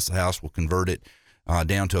that's passed the House will convert it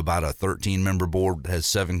down to about a 13-member board that has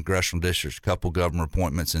 7 congressional districts, a couple governor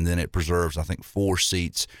appointments, and then it preserves, I think, 4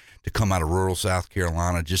 seats to come out of rural South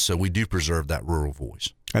Carolina, just so we do preserve that rural voice.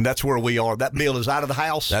 And that's where we are. That bill is out of the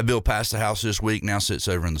House? That bill passed the House this week, now sits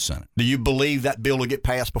over in the Senate. Do you believe that bill will get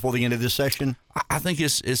passed before the end of this session? I think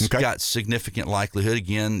it's okay. Got significant likelihood.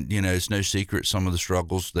 Again, it's no secret some of the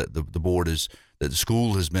struggles that the board that the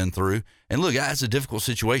school has been through. And look, that's a difficult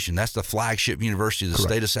situation. That's the flagship university of the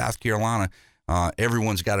state of South Carolina.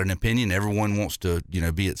 Everyone's got an opinion. Everyone wants to,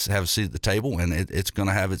 have a seat at the table, and it's going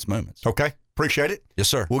to have its moments. Okay. Appreciate it. Yes,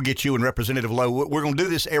 sir. We'll get you and Representative Lowe. We're going to do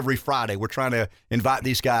this every Friday. We're trying to invite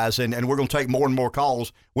these guys, and we're going to take more and more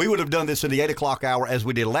calls. We would have done this in the 8 o'clock hour as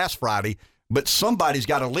we did last Friday, but somebody's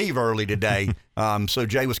got to leave early today. So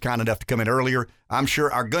Jay was kind enough to come in earlier. I'm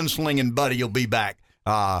sure our gunslinging buddy will be back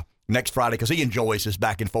next Friday because he enjoys this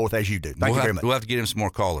back and forth as you do. Thank you very much. We'll have to get him some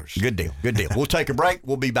more callers. Good deal. Good deal. We'll take a break.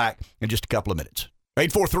 We'll be back in just a couple of minutes.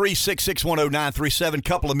 843-661-0937.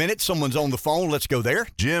 Couple of minutes. Someone's on the phone. Let's go there.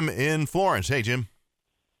 Jim in Florence. Hey, Jim.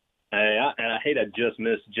 Hey, I hate I just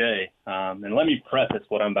missed Jay. And let me preface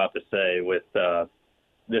what I'm about to say with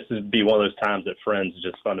this would be one of those times that friends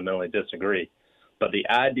just fundamentally disagree. But the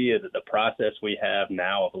idea that the process we have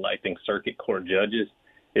now of electing circuit court judges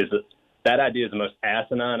is that idea is the most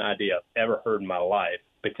asinine idea I've ever heard in my life.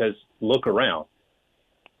 Because look around.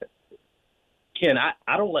 Ken,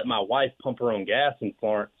 I don't let my wife pump her own gas in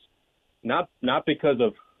Florence, not because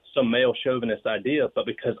of some male chauvinist idea, but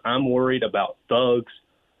because I'm worried about thugs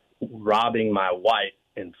robbing my wife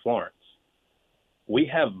in Florence. We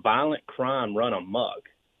have violent crime run amok.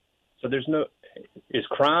 So is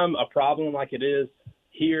crime a problem like it is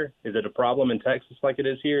here? Is it a problem in Texas like it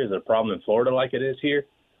is here? Is it a problem in Florida like it is here?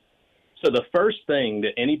 So the first thing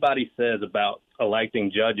that anybody says about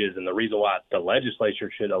electing judges and the reason why the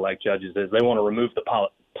legislature should elect judges is they want to remove the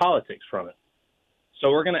politics from it.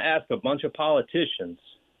 So we're going to ask a bunch of politicians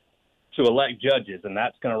to elect judges, and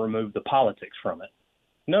that's going to remove the politics from it.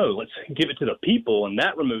 No, let's give it to the people, and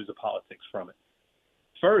that removes the politics from it.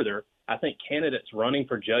 Further, I think candidates running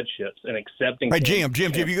for judgeships and accepting. Hey, Jim,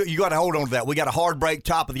 you got to hold on to that. We got a hard break,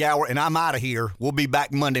 top of the hour, and I'm out of here. We'll be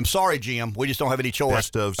back Monday. I'm sorry, Jim. We just don't have any choice.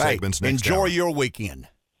 Best of segments next enjoy hour. your weekend.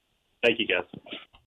 Thank you, guys.